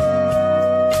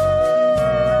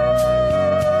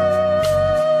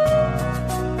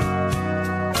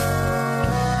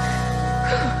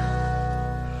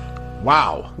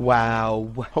 Wow.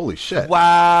 Wow. Holy shit.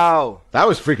 Wow. That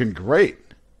was freaking great.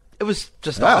 It was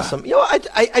just awesome. You know,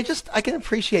 I can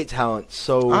appreciate talent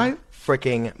so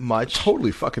freaking much.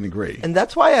 Totally fucking agree. And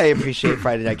that's why I appreciate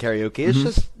Friday Night Karaoke.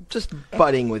 It's just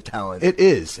budding with talent. It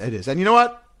is. And you know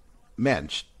what? Man,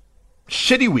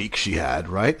 shitty week she had,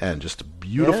 right? And just a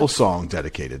beautiful song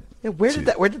dedicated. Yeah, where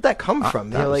did that come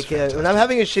from? You know, like when I'm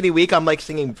having a shitty week, I'm like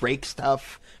singing break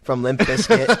stuff from Limp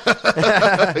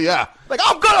Bizkit. Yeah. Like,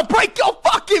 I'm gonna break your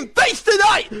fucking face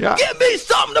tonight. Yeah. Give me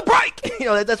something to break. You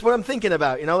know, that's what I'm thinking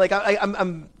about. You know, like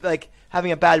I'm like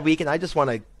having a bad week and I just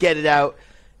want to get it out.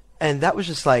 And that was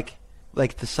just like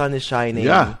the sun is shining.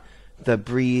 Yeah. The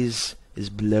breeze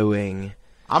is blowing.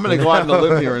 I'm going to go out on a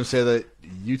limb here and say that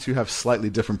you two have slightly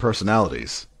different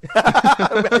personalities.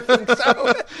 I think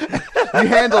so. You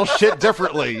handle shit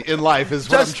differently in life is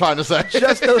what I'm trying to say.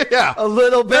 Just a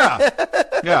little bit.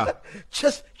 Yeah.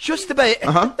 Just a bit.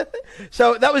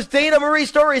 So that was Dana Marie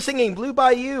Story singing Blue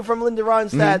by You from Linda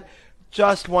Ronstadt.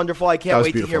 Just wonderful. I can't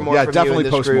wait to hear more from you in definitely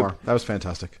this post group. more. That was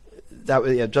fantastic. That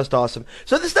was just awesome.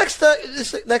 So this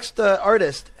next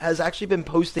artist has actually been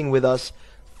posting with us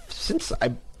since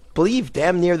I believe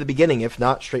damn near the beginning, if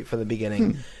not straight from the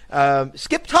beginning.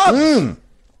 Skip Tubbs.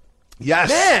 Yes.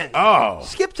 Man. Oh.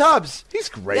 Skip Tubbs. He's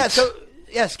great.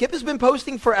 Yeah, Skip has been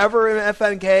posting forever in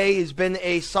FNK. He's been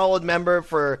a solid member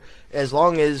for as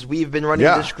long as we've been running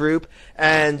this group.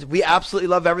 And we absolutely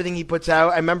love everything he puts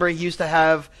out. I remember he used to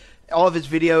have all of his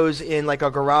videos in like a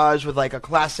garage with like a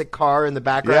classic car in the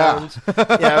background.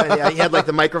 And he had like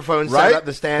the microphone set up,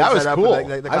 the stand that was set up. Cool.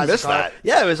 With, the I missed car. that.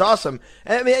 Yeah, it was awesome.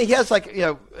 And, I mean, he has like,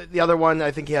 the other one,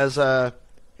 I think he has,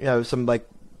 some like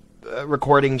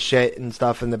recording shit and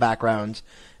stuff in the background.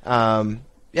 I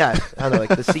don't know, like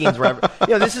the scenes wherever.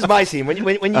 This is my scene. When you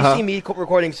see me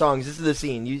recording songs, this is the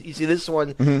scene. You see this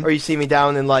one, or you see me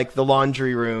down in like the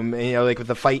laundry room, and like with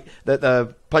the fight,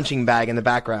 the punching bag in the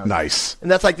background. Nice. And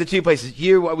that's like the two places.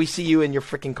 We see you in your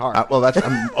freaking car.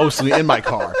 I'm mostly in my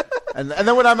car, and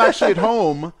then when I'm actually at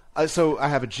home, so I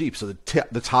have a Jeep, so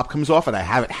the top comes off, and I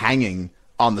have it hanging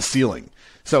on the ceiling.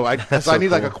 So I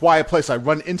need like a quiet place. I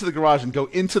run into the garage and go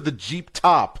into the Jeep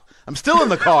top. I'm still in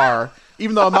the car,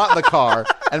 even though I'm not in the car,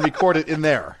 and record it in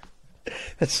there.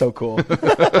 That's so cool.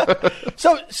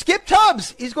 So Skip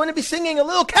Tubbs, he's going to be singing a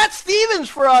little Cat Stevens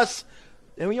for us.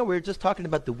 And we were just talking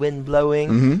about the wind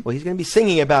blowing. Well, he's going to be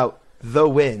singing about the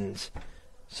wind.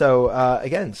 So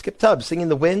again, Skip Tubbs singing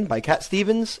 "The Wind" by Cat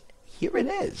Stevens. Here it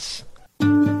is.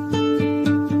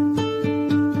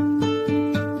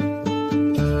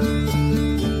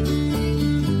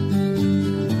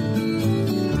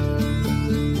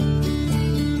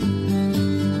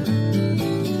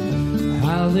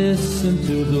 I listen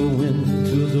to the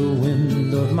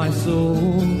wind of my soul.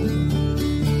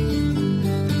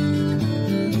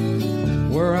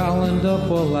 Where I'll end up,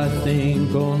 well, I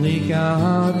think only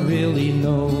God really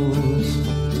knows.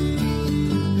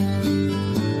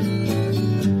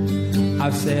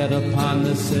 I've sat upon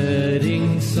the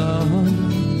setting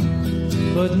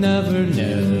sun, but never,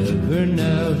 never,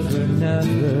 never,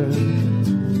 never,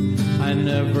 I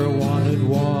never wanted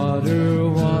water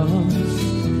once.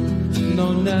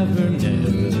 No, never,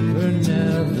 never,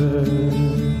 never.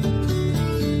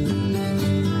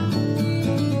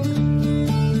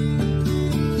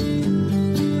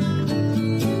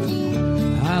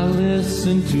 I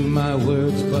listen to my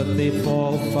words, but they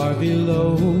fall far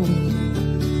below.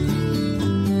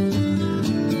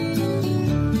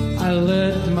 I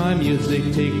let my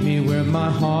music take me where my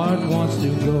heart wants to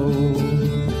go.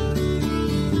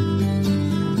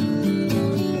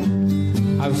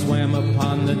 I've swam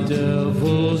upon the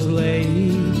devil's lake,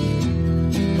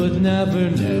 but never,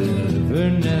 never,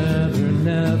 never,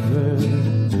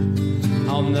 never,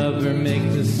 I'll never make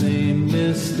the same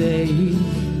mistake.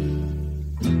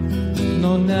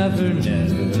 No, never,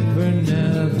 never,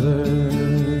 never.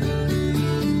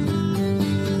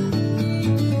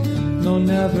 No,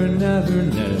 never, never,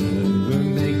 never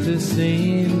make the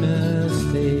same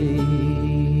mistake.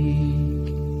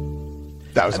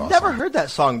 That was I've awesome. never heard that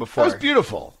song before. That was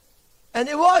beautiful. And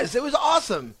it was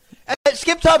awesome. And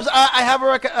Skip Tubbs, I have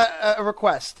a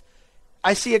request.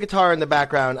 I see a guitar in the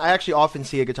background. I actually often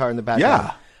see a guitar in the background.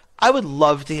 Yeah. I would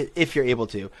love to, if you're able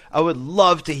to, I would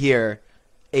love to hear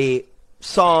a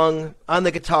song on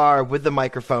the guitar with the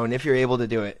microphone, if you're able to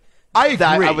do it. I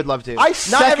agree. I would love to. I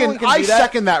Not everyone can do that.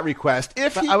 second that request.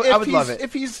 If But he, I would if love he's- it.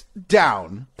 If he's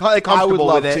down, Comfortable I would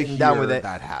love with it to and hear down with it.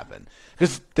 that happen.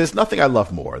 Because there's nothing I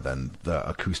love more than the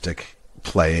acoustic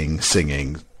playing,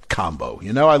 singing combo.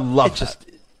 You know, I love that.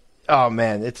 Oh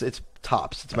man, it's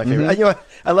tops. It's my favorite. And, you know,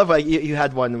 I love like you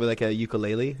had one with like a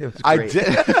ukulele. It was I great. did.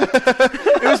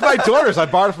 It was my daughter's. I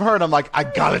borrowed it from her, and I'm like, I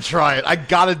gotta try it. I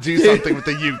gotta do something with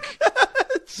the uke.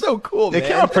 It's so cool, man. It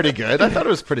came out pretty good. I thought it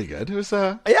was pretty good. It was.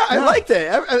 Yeah, I liked it.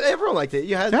 Everyone liked it.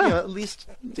 You had Yeah. at least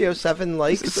 7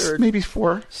 likes or maybe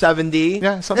 4. 70.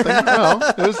 Yeah, something. Well,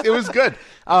 it was good.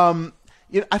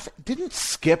 Didn't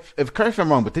Skip? Correct if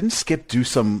I'm wrong, but didn't Skip do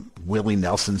some Willie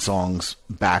Nelson songs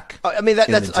back? I mean,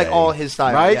 in that's the like day? all his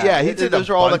style, right? yeah. He did. Those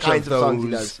a are all the bunch kinds of songs he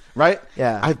those, does. right?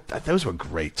 Yeah. Those were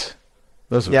great.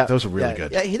 Those were really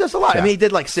good. Yeah, he does a lot. Yeah. I mean, he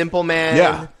did like Simple Man.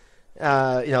 Yeah.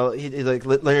 He did like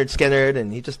Leonard Skinner,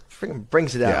 and he just freaking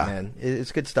brings it out, Yeah. man.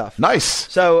 It's good stuff. Nice.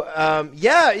 So,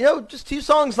 just 2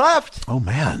 songs left. Oh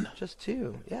man. Just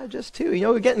 2. Yeah, just 2. You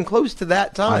know, we're getting close to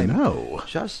that time. I know.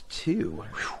 Just 2.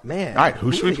 Man. All right,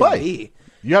 who should we are they gonna play? be?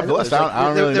 You have the list. I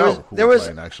don't really know. There who we're was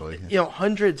playing, actually.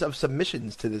 hundreds of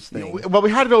submissions to this thing. Well, we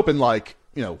had it open like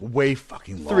way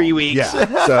fucking long. 3 weeks.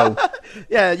 Yeah. So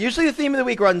Yeah, usually the theme of the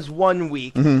week runs 1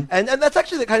 week. Mm-hmm. And that's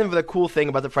actually the kind of the cool thing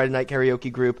about the Friday Night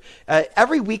Karaoke group.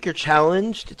 Every week you're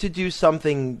challenged to do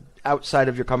something outside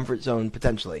of your comfort zone,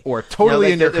 potentially. or totally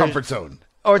like in your there's- comfort zone.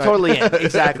 Or totally in,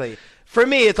 exactly. For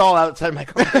me, it's all outside my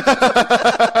comfort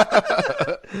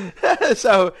zone.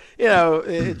 So,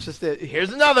 it's just,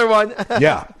 here's another one.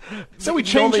 Yeah. So we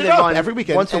change Normally it they up run every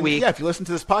weekend. once a And, week. Yeah, if you listen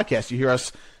to this podcast, you hear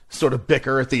us sort of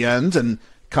bicker at the end and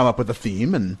come up with a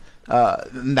theme, and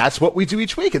that's what we do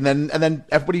each week. And then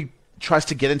everybody tries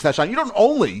to get into that shine. You don't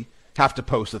only have to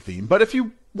post a theme, but if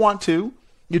you want to,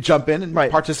 you jump in and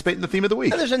participate in the theme of the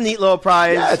week. And there's a neat little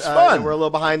prize. Yeah, it's fun. We're a little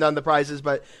behind on the prizes,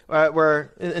 but we're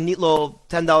a neat little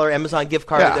 $10 Amazon gift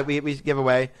card that we give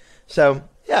away. So,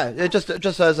 yeah, it just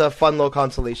as a fun little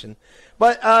consolation.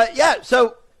 But,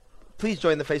 so please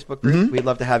join the Facebook group. Mm-hmm. We'd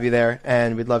love to have you there,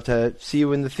 and we'd love to see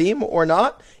you in the theme or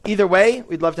not. Either way,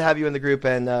 we'd love to have you in the group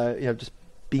and, just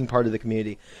being part of the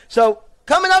community. So,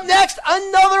 coming up next,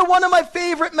 another one of my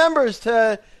favorite members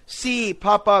to see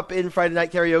pop up in Friday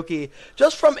Night Karaoke.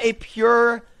 Just from a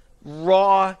pure,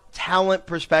 raw talent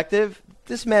perspective,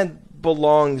 this man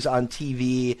belongs on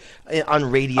TV,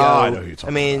 on radio. Oh, I know who you're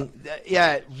talking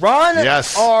about. Ron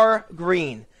Yes. R.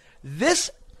 Green. This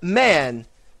man,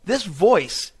 this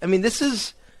voice, I mean, this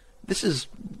is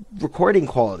recording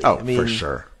quality. Oh, I mean, for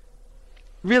sure.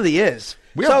 Really is.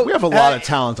 We have a lot of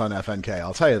talent on FNK.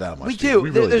 I'll tell you that much. We do.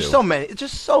 We really There's do. so many. It's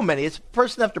just so many. It's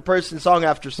person after person, song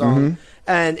after song, Mm-hmm.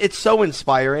 and it's so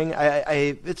inspiring.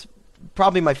 It's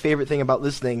probably my favorite thing about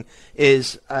listening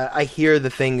is I hear the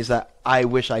things that I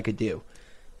wish I could do,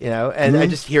 and I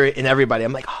just hear it in everybody.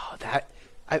 I'm like, oh,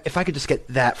 if I could just get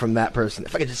that from that person,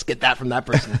 if I could just get that from that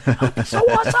person, I would be so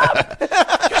awesome.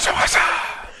 You're so awesome.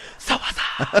 So awesome.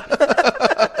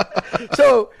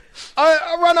 So,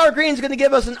 Ron R. Green's going to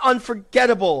give us an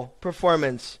unforgettable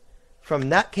performance from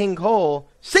Nat King Cole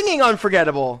singing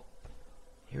Unforgettable.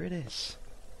 Here it is.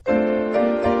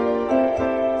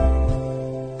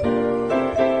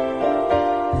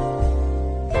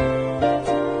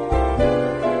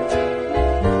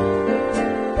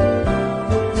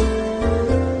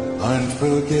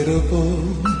 Unforgettable.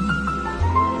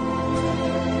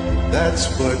 That's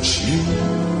what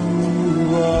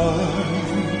you are.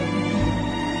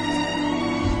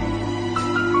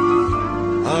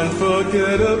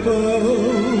 Unforgettable.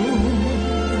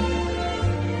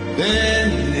 Then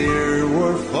near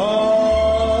or far.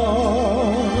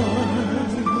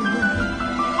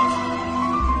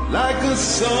 Like a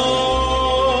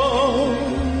song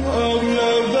of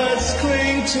love that's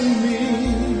cling to me.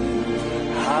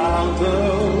 How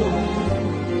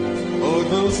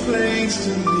those things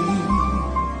to me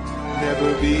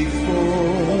never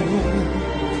before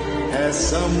has has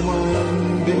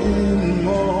someone been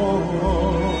more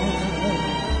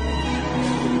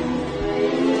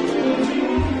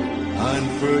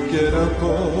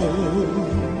unforgettable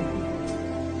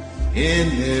in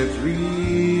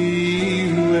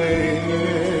every way?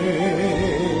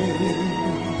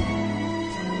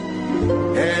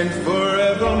 And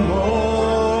forevermore,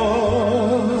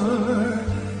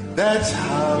 that's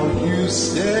how you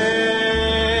stay.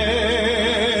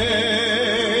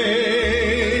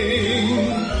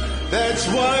 That's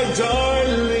why,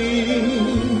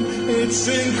 darling, it's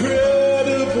incredible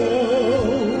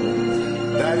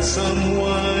that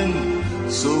someone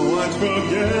so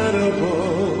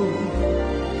unforgettable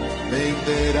think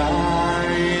that I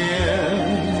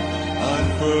am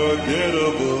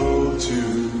unforgettable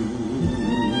too.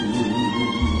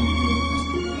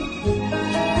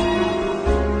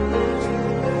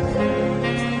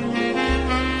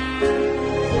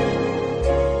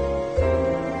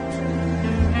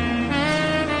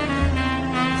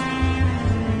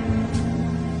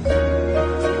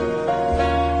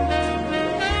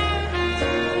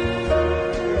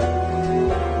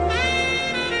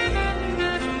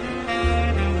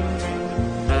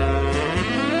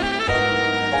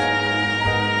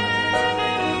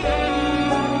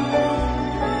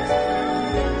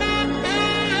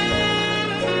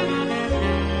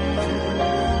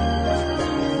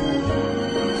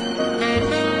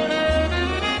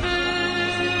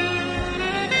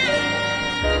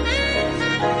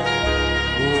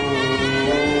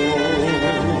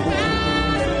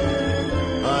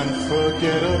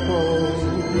 Unforgettable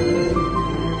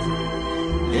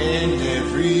in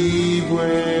every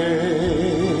way,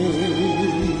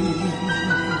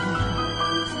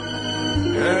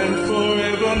 and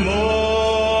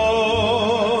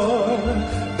forevermore,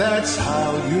 that's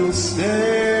how you'll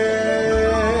stay.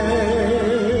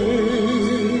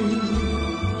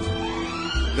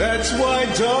 That's why,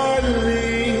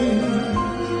 darling,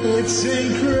 it's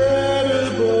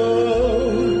incredible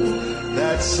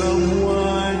that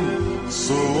someone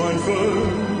so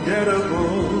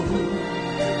unforgettable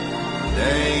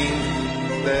think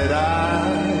that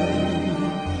I'm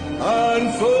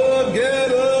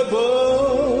unforgettable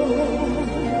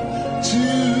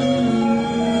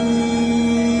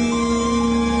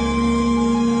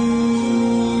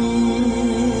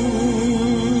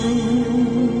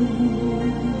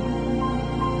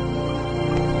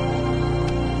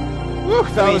Woo,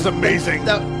 that was amazing.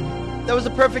 That was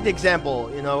a perfect example,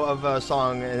 of a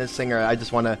song and a singer I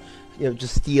just want to,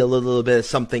 just steal a little bit of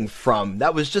something from.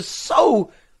 That was just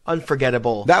so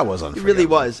unforgettable. That was unforgettable. It really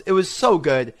was. It was so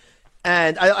good.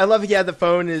 And I love he had the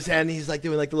phone in his hand. He's like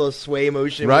doing like the little sway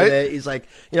motion right? with it. He's like,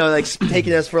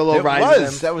 taking us for a little ride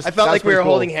with him. I felt like we were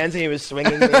holding hands and he was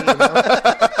swinging me.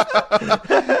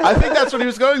 I think that's what he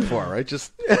was going for, right?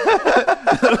 Just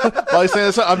while he's saying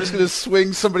this, I'm just going to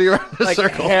swing somebody around a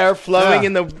circle. Hair flowing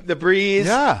in the breeze.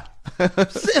 Yeah.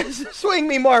 Swing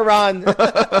me more, Ron.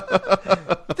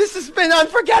 This has been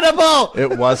unforgettable.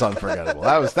 It was unforgettable.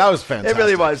 That was fantastic. It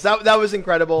really was. That was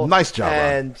incredible. Nice job, Ron.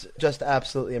 And just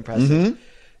absolutely impressive.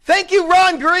 Thank you,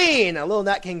 Ron Green. A little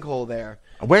Nat King Cole there.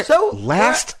 Last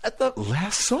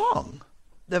song.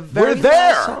 The very We're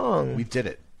there. last song. We did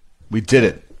it.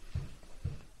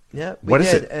 Yeah, we what did.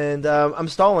 is it? And I'm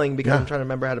stalling because I'm trying to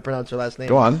remember how to pronounce her last name.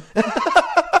 Go on.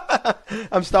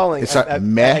 I'm stalling. It's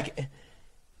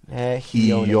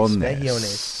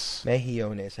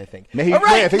Mejillones, I think. All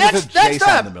right, I think there's a J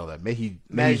sound in the middle of that.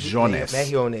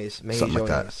 Mejillones. Something like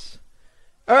that.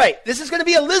 All right, this is going to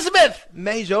be Elizabeth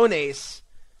Mejillones.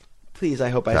 Please, I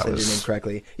hope I said your name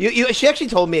correctly. She actually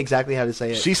told me exactly how to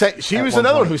say it. She was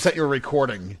another one who sent you a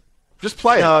recording. Just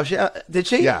play it. No, did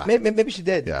she? Yeah. Maybe she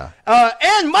did. Yeah.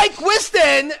 And Mike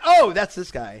Whiston. Oh, that's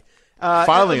this guy.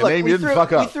 Finally, a name you didn't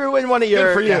fuck up. We threw in one of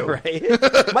your... Good for you. Yeah,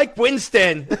 right. Mike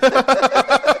Winston.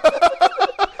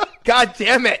 God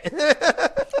damn it.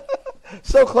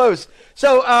 So close.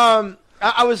 So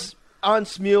I was on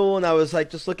Smule and I was like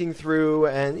just looking through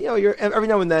and you're every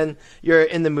now and then you're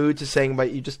in the mood to sing but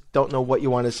you just don't know what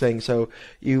you want to sing. So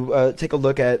you take a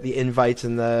look at the invites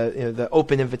and the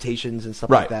open invitations and stuff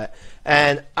like that.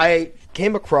 And I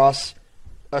came across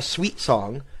a sweet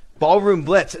song, Ballroom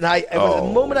Blitz, and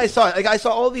the moment I saw it, I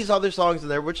saw all these other songs in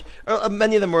there, which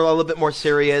many of them were a little bit more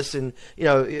serious, and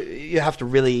you have to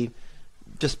really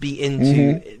just be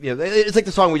into. It's like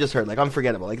the song we just heard, like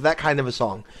Unforgettable, like that kind of a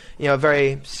song.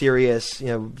 Very serious.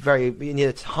 You need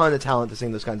a ton of talent to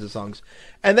sing those kinds of songs.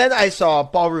 And then I saw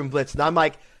Ballroom Blitz, and I'm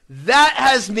like, that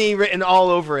has me written all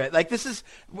over it. Like this is,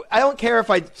 I don't care if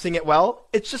I sing it well.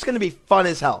 It's just going to be fun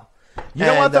as hell. You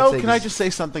know what though? Can I just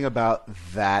say something about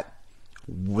that?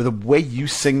 The way you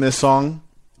sing this song,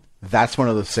 that's one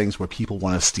of those things where people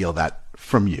want to steal that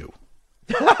from you.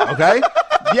 Okay?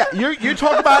 Yeah, you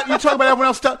talk about everyone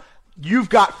else stuff. You've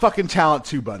got fucking talent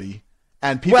too, buddy.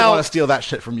 And people want to steal that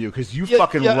shit from you because you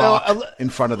fucking rock in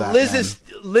front of that.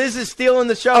 Liz is stealing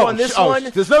the show on this one.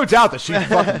 There's no doubt that she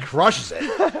fucking crushes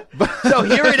it. So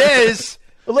here it is.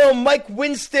 A little Mike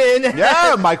Winston.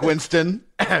 Yeah, Mike Winston.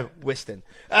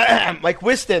 Mike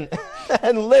Winston.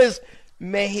 And Liz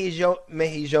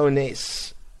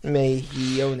Mejillones.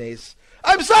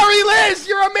 I'm sorry, Liz.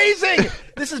 You're amazing.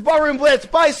 This is Ballroom Blitz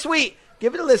by Sweet.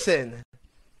 Give it a listen.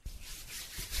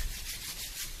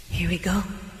 Here we go.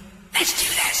 Let's do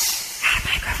this. Out of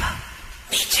microphone.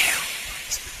 Me too.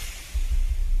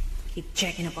 Keep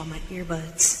checking up on my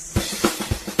earbuds.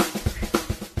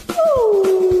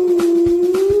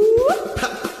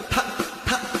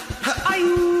 Are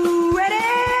you ready,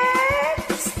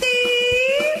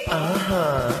 Steve?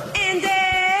 Andy?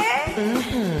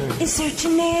 Insert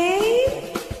your name.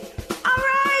 All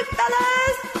right,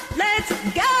 fellas. Let's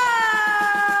go.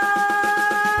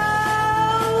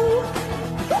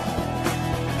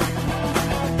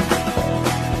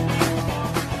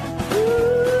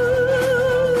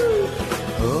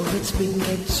 It's been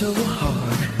getting so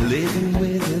hard living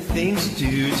with the things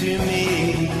you do to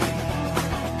me.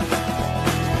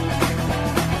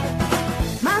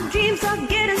 My dreams are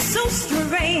getting so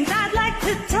strange. I'd like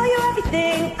to tell you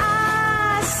everything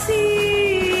I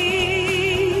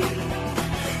see.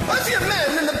 I see a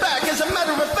man in the back, as a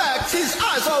matter of fact, his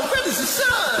eyes are red as the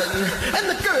sun. And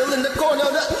the girl in the corner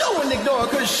that no one ignore,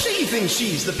 cause she thinks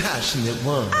she's the passionate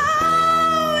one.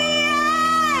 Oh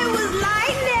yeah, it was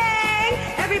lightning.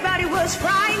 Everybody was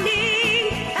frightening,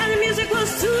 and the music was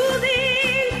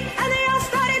soothing, and they all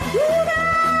started grooving.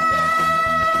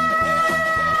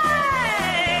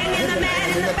 And the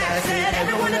man in the back said,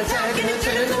 everyone attacking, and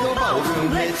turned into a ballroom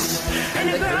blitz.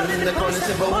 And the girl in the corner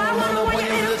said, boy, I wanna wait,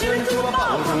 and it'll turn into a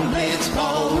ballroom blitz.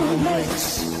 Ballroom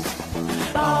blitz.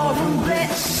 Ballroom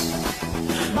blitz.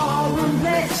 Ballroom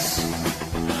blitz.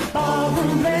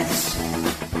 Ballroom blitz.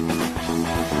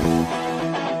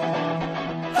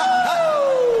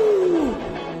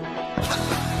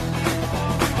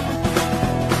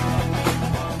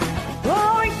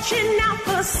 Reaching out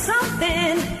for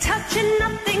something, touching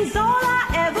nothing's all I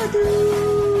ever do.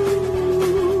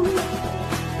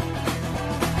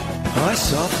 I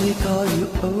softly call you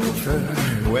over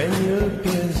when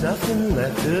there's nothing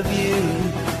left of you.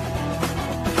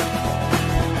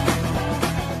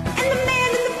 And the man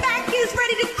in the back is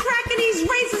ready to crack, and he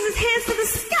raises his hands to the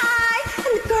sky. And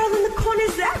the girl in the corner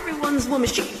is everyone's woman.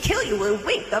 She can kill you with a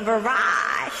wink of her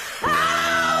eye. Oh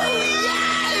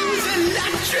yeah, it was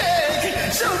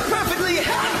electric, so perfectly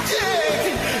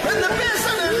hectic. And the band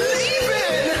started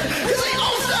leaving, cause they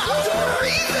all stopped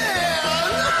breathing.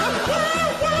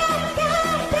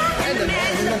 And the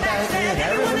man in the back said,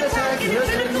 everyone attacking, it'll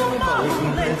turn into a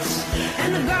ballroom blitz. And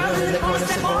the girl in the corner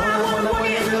said, boy, I wanna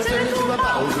warn you, it'll turn into a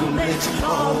ballroom blitz.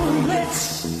 Ballroom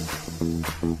blitz.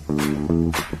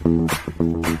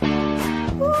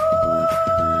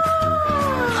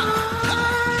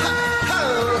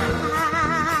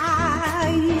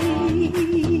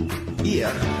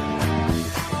 Yeah.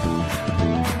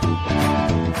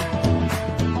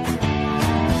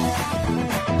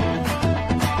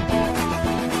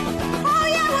 Oh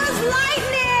yeah, it was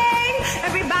lightning.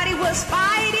 Everybody was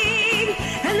fighting,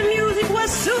 and the music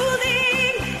was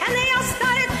soothing, and they all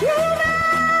started grooving.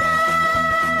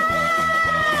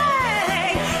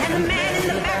 And the man in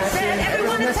the back said,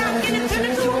 everyone attacking, and turned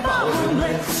into a ballroom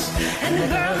blitz. And the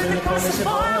girl in the corner said,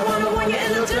 boy, I wanna warn you,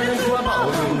 it'll turn into a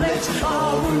ballroom blitz.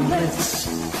 Ballroom blitz.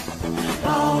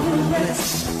 Ballroom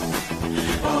blitz.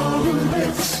 Ballroom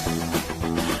blitz.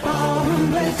 Ballroom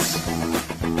blitz.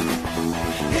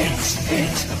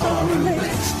 It's a ballroom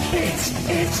blitz.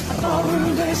 It's a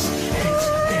ballroom blitz.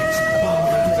 It's a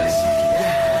ballroom blitz.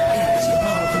 Yeah, it's a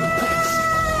ballroom blitz.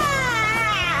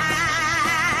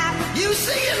 You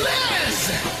sing it,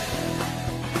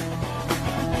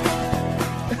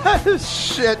 Liz!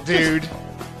 Shit, dude.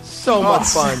 So much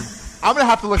fun. I'm gonna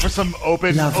have to look for some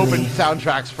open Lovely.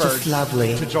 soundtracks Just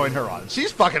lovely. to join her on.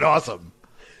 She's fucking awesome.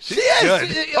 She's She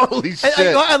is. good. Holy shit.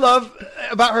 And what I love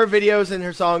about her videos and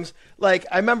her songs, like,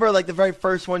 I remember, like, the very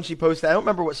first one she posted, I don't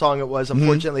remember what song it was,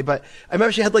 unfortunately, but I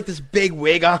remember she had, like, this big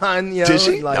wig on, you know? Did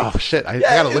she? and, like, Oh, shit. I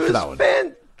gotta look for that one.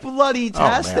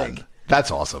 Fan-bloody-tastic. Oh, man.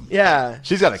 That's awesome. Yeah.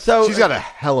 She's got a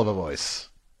hell of a voice.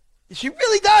 She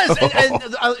really does, and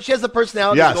she has the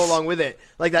personality Yes. to go along with it,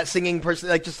 like that singing person,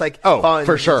 like just like Oh, fun,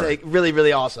 for sure. It's, like, really,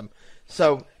 really awesome.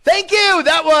 So thank you.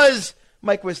 That was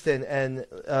Mike Winston and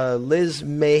Liz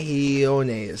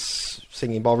Mejillones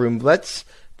singing Ballroom Blitz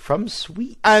from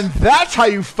Sweet. And that's how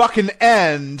you fucking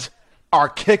end our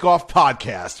kickoff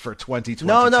podcast for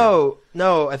 2022.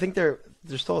 No. I think there's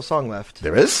still a song left.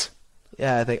 There is?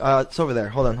 Yeah, I think it's over there.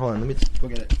 Hold on. Let me go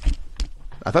get it.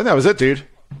 I thought that was it, dude.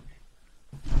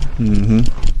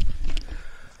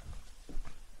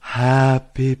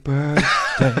 Happy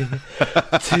birthday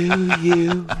to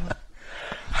you.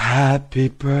 Happy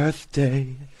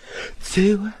birthday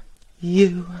to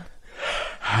you.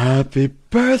 Happy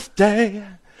birthday,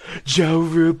 Joe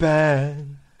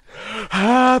Ruben.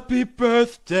 Happy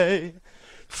birthday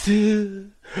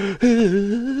to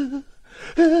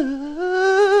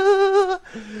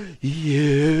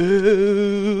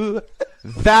you.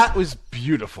 That was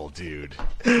beautiful, dude.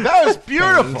 That was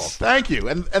beautiful. Thanks. Thank you.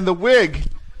 And the wig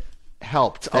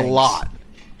helped a lot.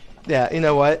 Yeah, you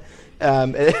know what?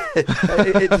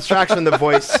 It distracts from the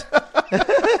voice.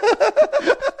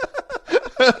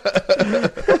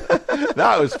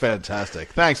 That was fantastic.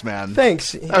 Thanks, man.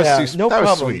 Thanks. That was no that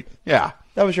problem. was sweet. Yeah.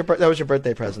 That was your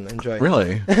birthday present. Enjoy.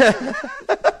 Really?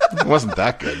 It wasn't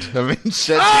that good. I mean,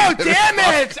 shit. Oh, dude.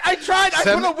 damn it! I tried. I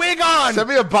put a wig on. Send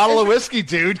me a bottle of whiskey,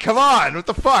 dude. Come on. What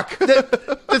the fuck?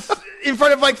 In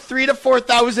front of like 3,000 to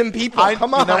 4,000 people.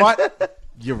 Come on. You know what?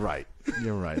 You're right.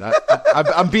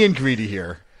 I'm being greedy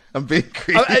here. I'm being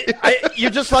greedy.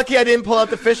 You're just lucky I didn't pull out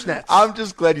the fishnets. I'm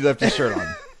just glad you left your shirt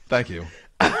on. Thank you.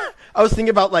 I was thinking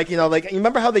about you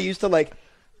remember how they used to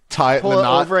tie it pull in the it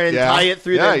knot? over and tie it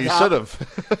through Yeah, the you top? should have.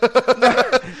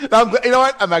 You know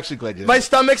what? I'm actually glad you did. My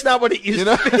stomach's not what it used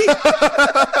to be.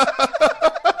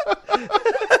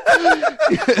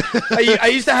 I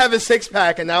used to have a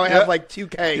 6-pack, and now I have like 2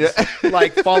 kegs,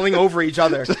 falling over each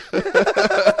other.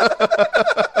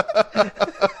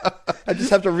 I just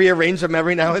have to rearrange them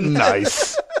every now and then.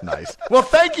 Nice. Well,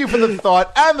 thank you for the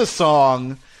thought and the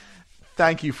song.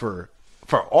 Thank you for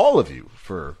all of you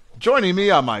for joining me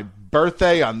on my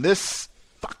birthday on this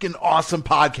fucking awesome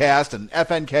podcast and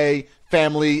FNK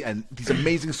family and these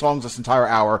amazing songs this entire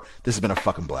hour. This has been a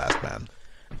fucking blast, man.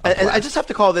 And I just have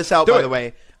to call this out, by the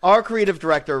way. Our creative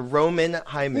director, Roman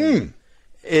Hyman,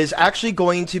 is actually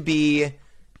going to be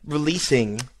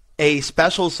releasing a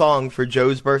special song for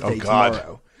Joe's birthday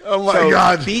tomorrow. Oh, my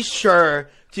God. Be sure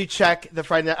to check the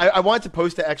Friday night. I wanted to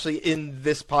post it actually in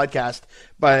this podcast,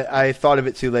 but I thought of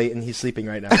it too late, and he's sleeping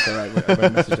right now, so I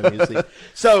messaged him. He was asleep.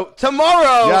 So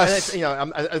tomorrow, yes.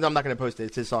 I'm not going to post it.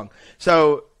 It's his song.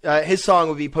 So his song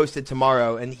will be posted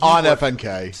tomorrow, and he on worked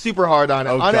FNK. super hard on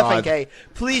it. Oh, on God. FNK.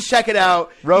 Please check it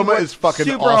out. Roma is fucking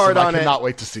super awesome. hard on I it. cannot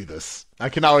wait to see this. I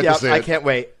cannot wait to see it.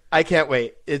 I can't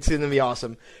wait. It's going to be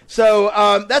awesome. So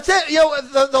that's it.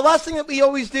 The last thing that we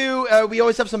always do, we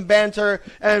always have some banter,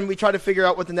 and we try to figure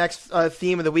out what the next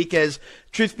theme of the week is.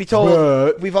 Truth be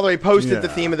told, we've already posted the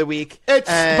theme of the week.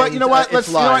 But you know what? You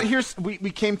know what? Here's we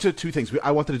came to two things.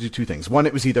 I wanted to do two things. One,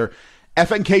 it was either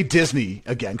FNK Disney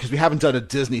again because we haven't done a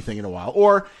Disney thing in a while,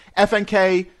 or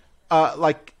FNK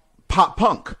pop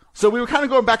punk. So we were kind of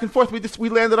going back and forth. We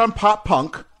landed on pop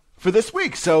punk for this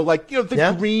week. So,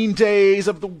 the Green Days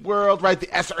of the world, right? The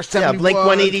SR-71. Yeah, Blink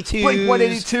 182. Blink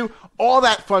 182. All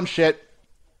that fun shit.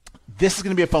 This is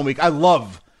going to be a fun week. I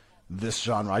love this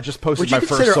genre. I just posted my first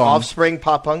song. Would you consider Offspring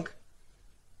pop punk?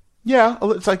 Yeah.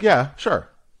 It's sure.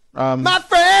 My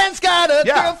friend's got a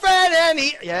girlfriend and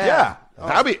he... Yeah.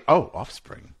 That'd be... Oh,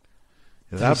 Offspring.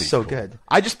 That'd be so good.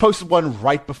 I just posted one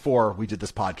right before we did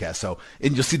this podcast.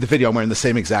 And you'll see the video. I'm wearing the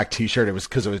same exact T-shirt. It was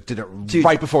because did it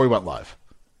right before we went live.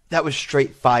 That was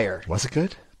straight fire. Was it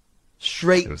good?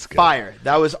 Straight fire.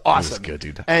 That was awesome. It was good,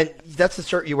 dude. And that's the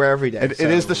shirt you wear every day. It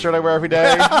is the shirt I wear every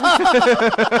day.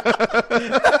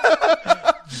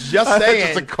 Just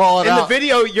saying. Just to call it In out. the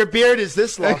video, your beard is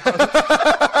this long.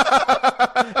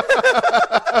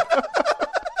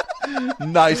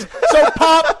 Nice. So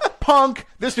pop punk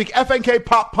this week. FNK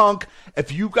pop punk.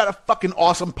 If you've got a fucking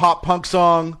awesome pop punk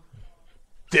song,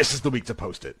 this is the week to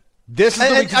post it. This is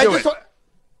the week to do it.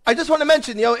 I just want to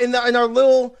mention, in our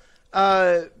little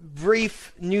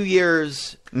brief New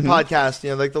Year's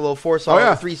podcast, like the little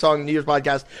 3-song New Year's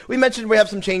podcast, we mentioned we have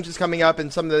some changes coming up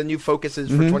and some of the new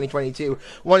focuses for 2022.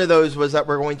 One of those was that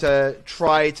we're going to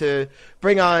try to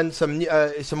bring on some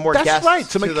more guests. That's right,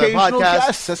 some to the occasional podcast.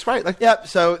 guests. That's right. Yep.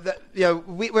 So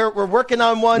we're working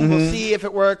on one. We'll see if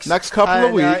it works. Next couple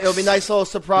of weeks. It'll be a nice little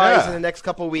surprise in the next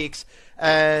couple of weeks.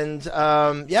 And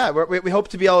we hope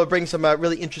to be able to bring some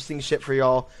really interesting shit for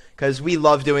y'all because we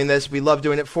love doing this. We love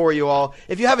doing it for you all.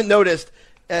 If you haven't noticed,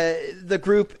 the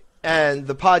group and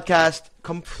the podcast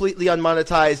completely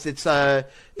unmonetized.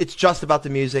 It's just about the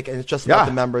music and it's just about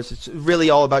the members. It's really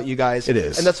all about you guys. It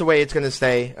is, and that's the way it's going to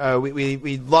stay.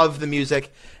 We love the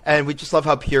music and we just love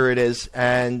how pure it is,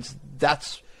 and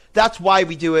that's why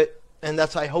we do it. And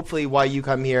that's hopefully why you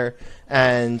come here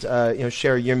and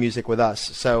share your music with us.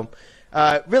 So,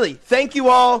 really, thank you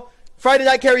all. Friday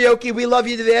Night Karaoke, we love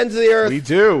you to the ends of the earth. We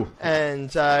do.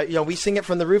 And, we sing it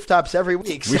from the rooftops every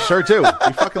week. We sure do.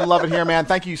 We fucking love it here, man.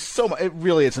 Thank you so much.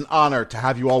 It's an honor to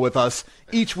have you all with us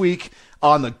each week,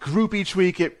 on the group each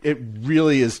week. It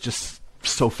really is just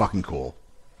so fucking cool.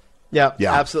 Yeah,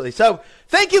 absolutely. So,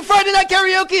 thank you, Friday Night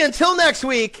Karaoke. Until next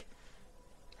week,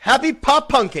 happy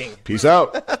pop punking. Peace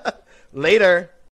out. Later.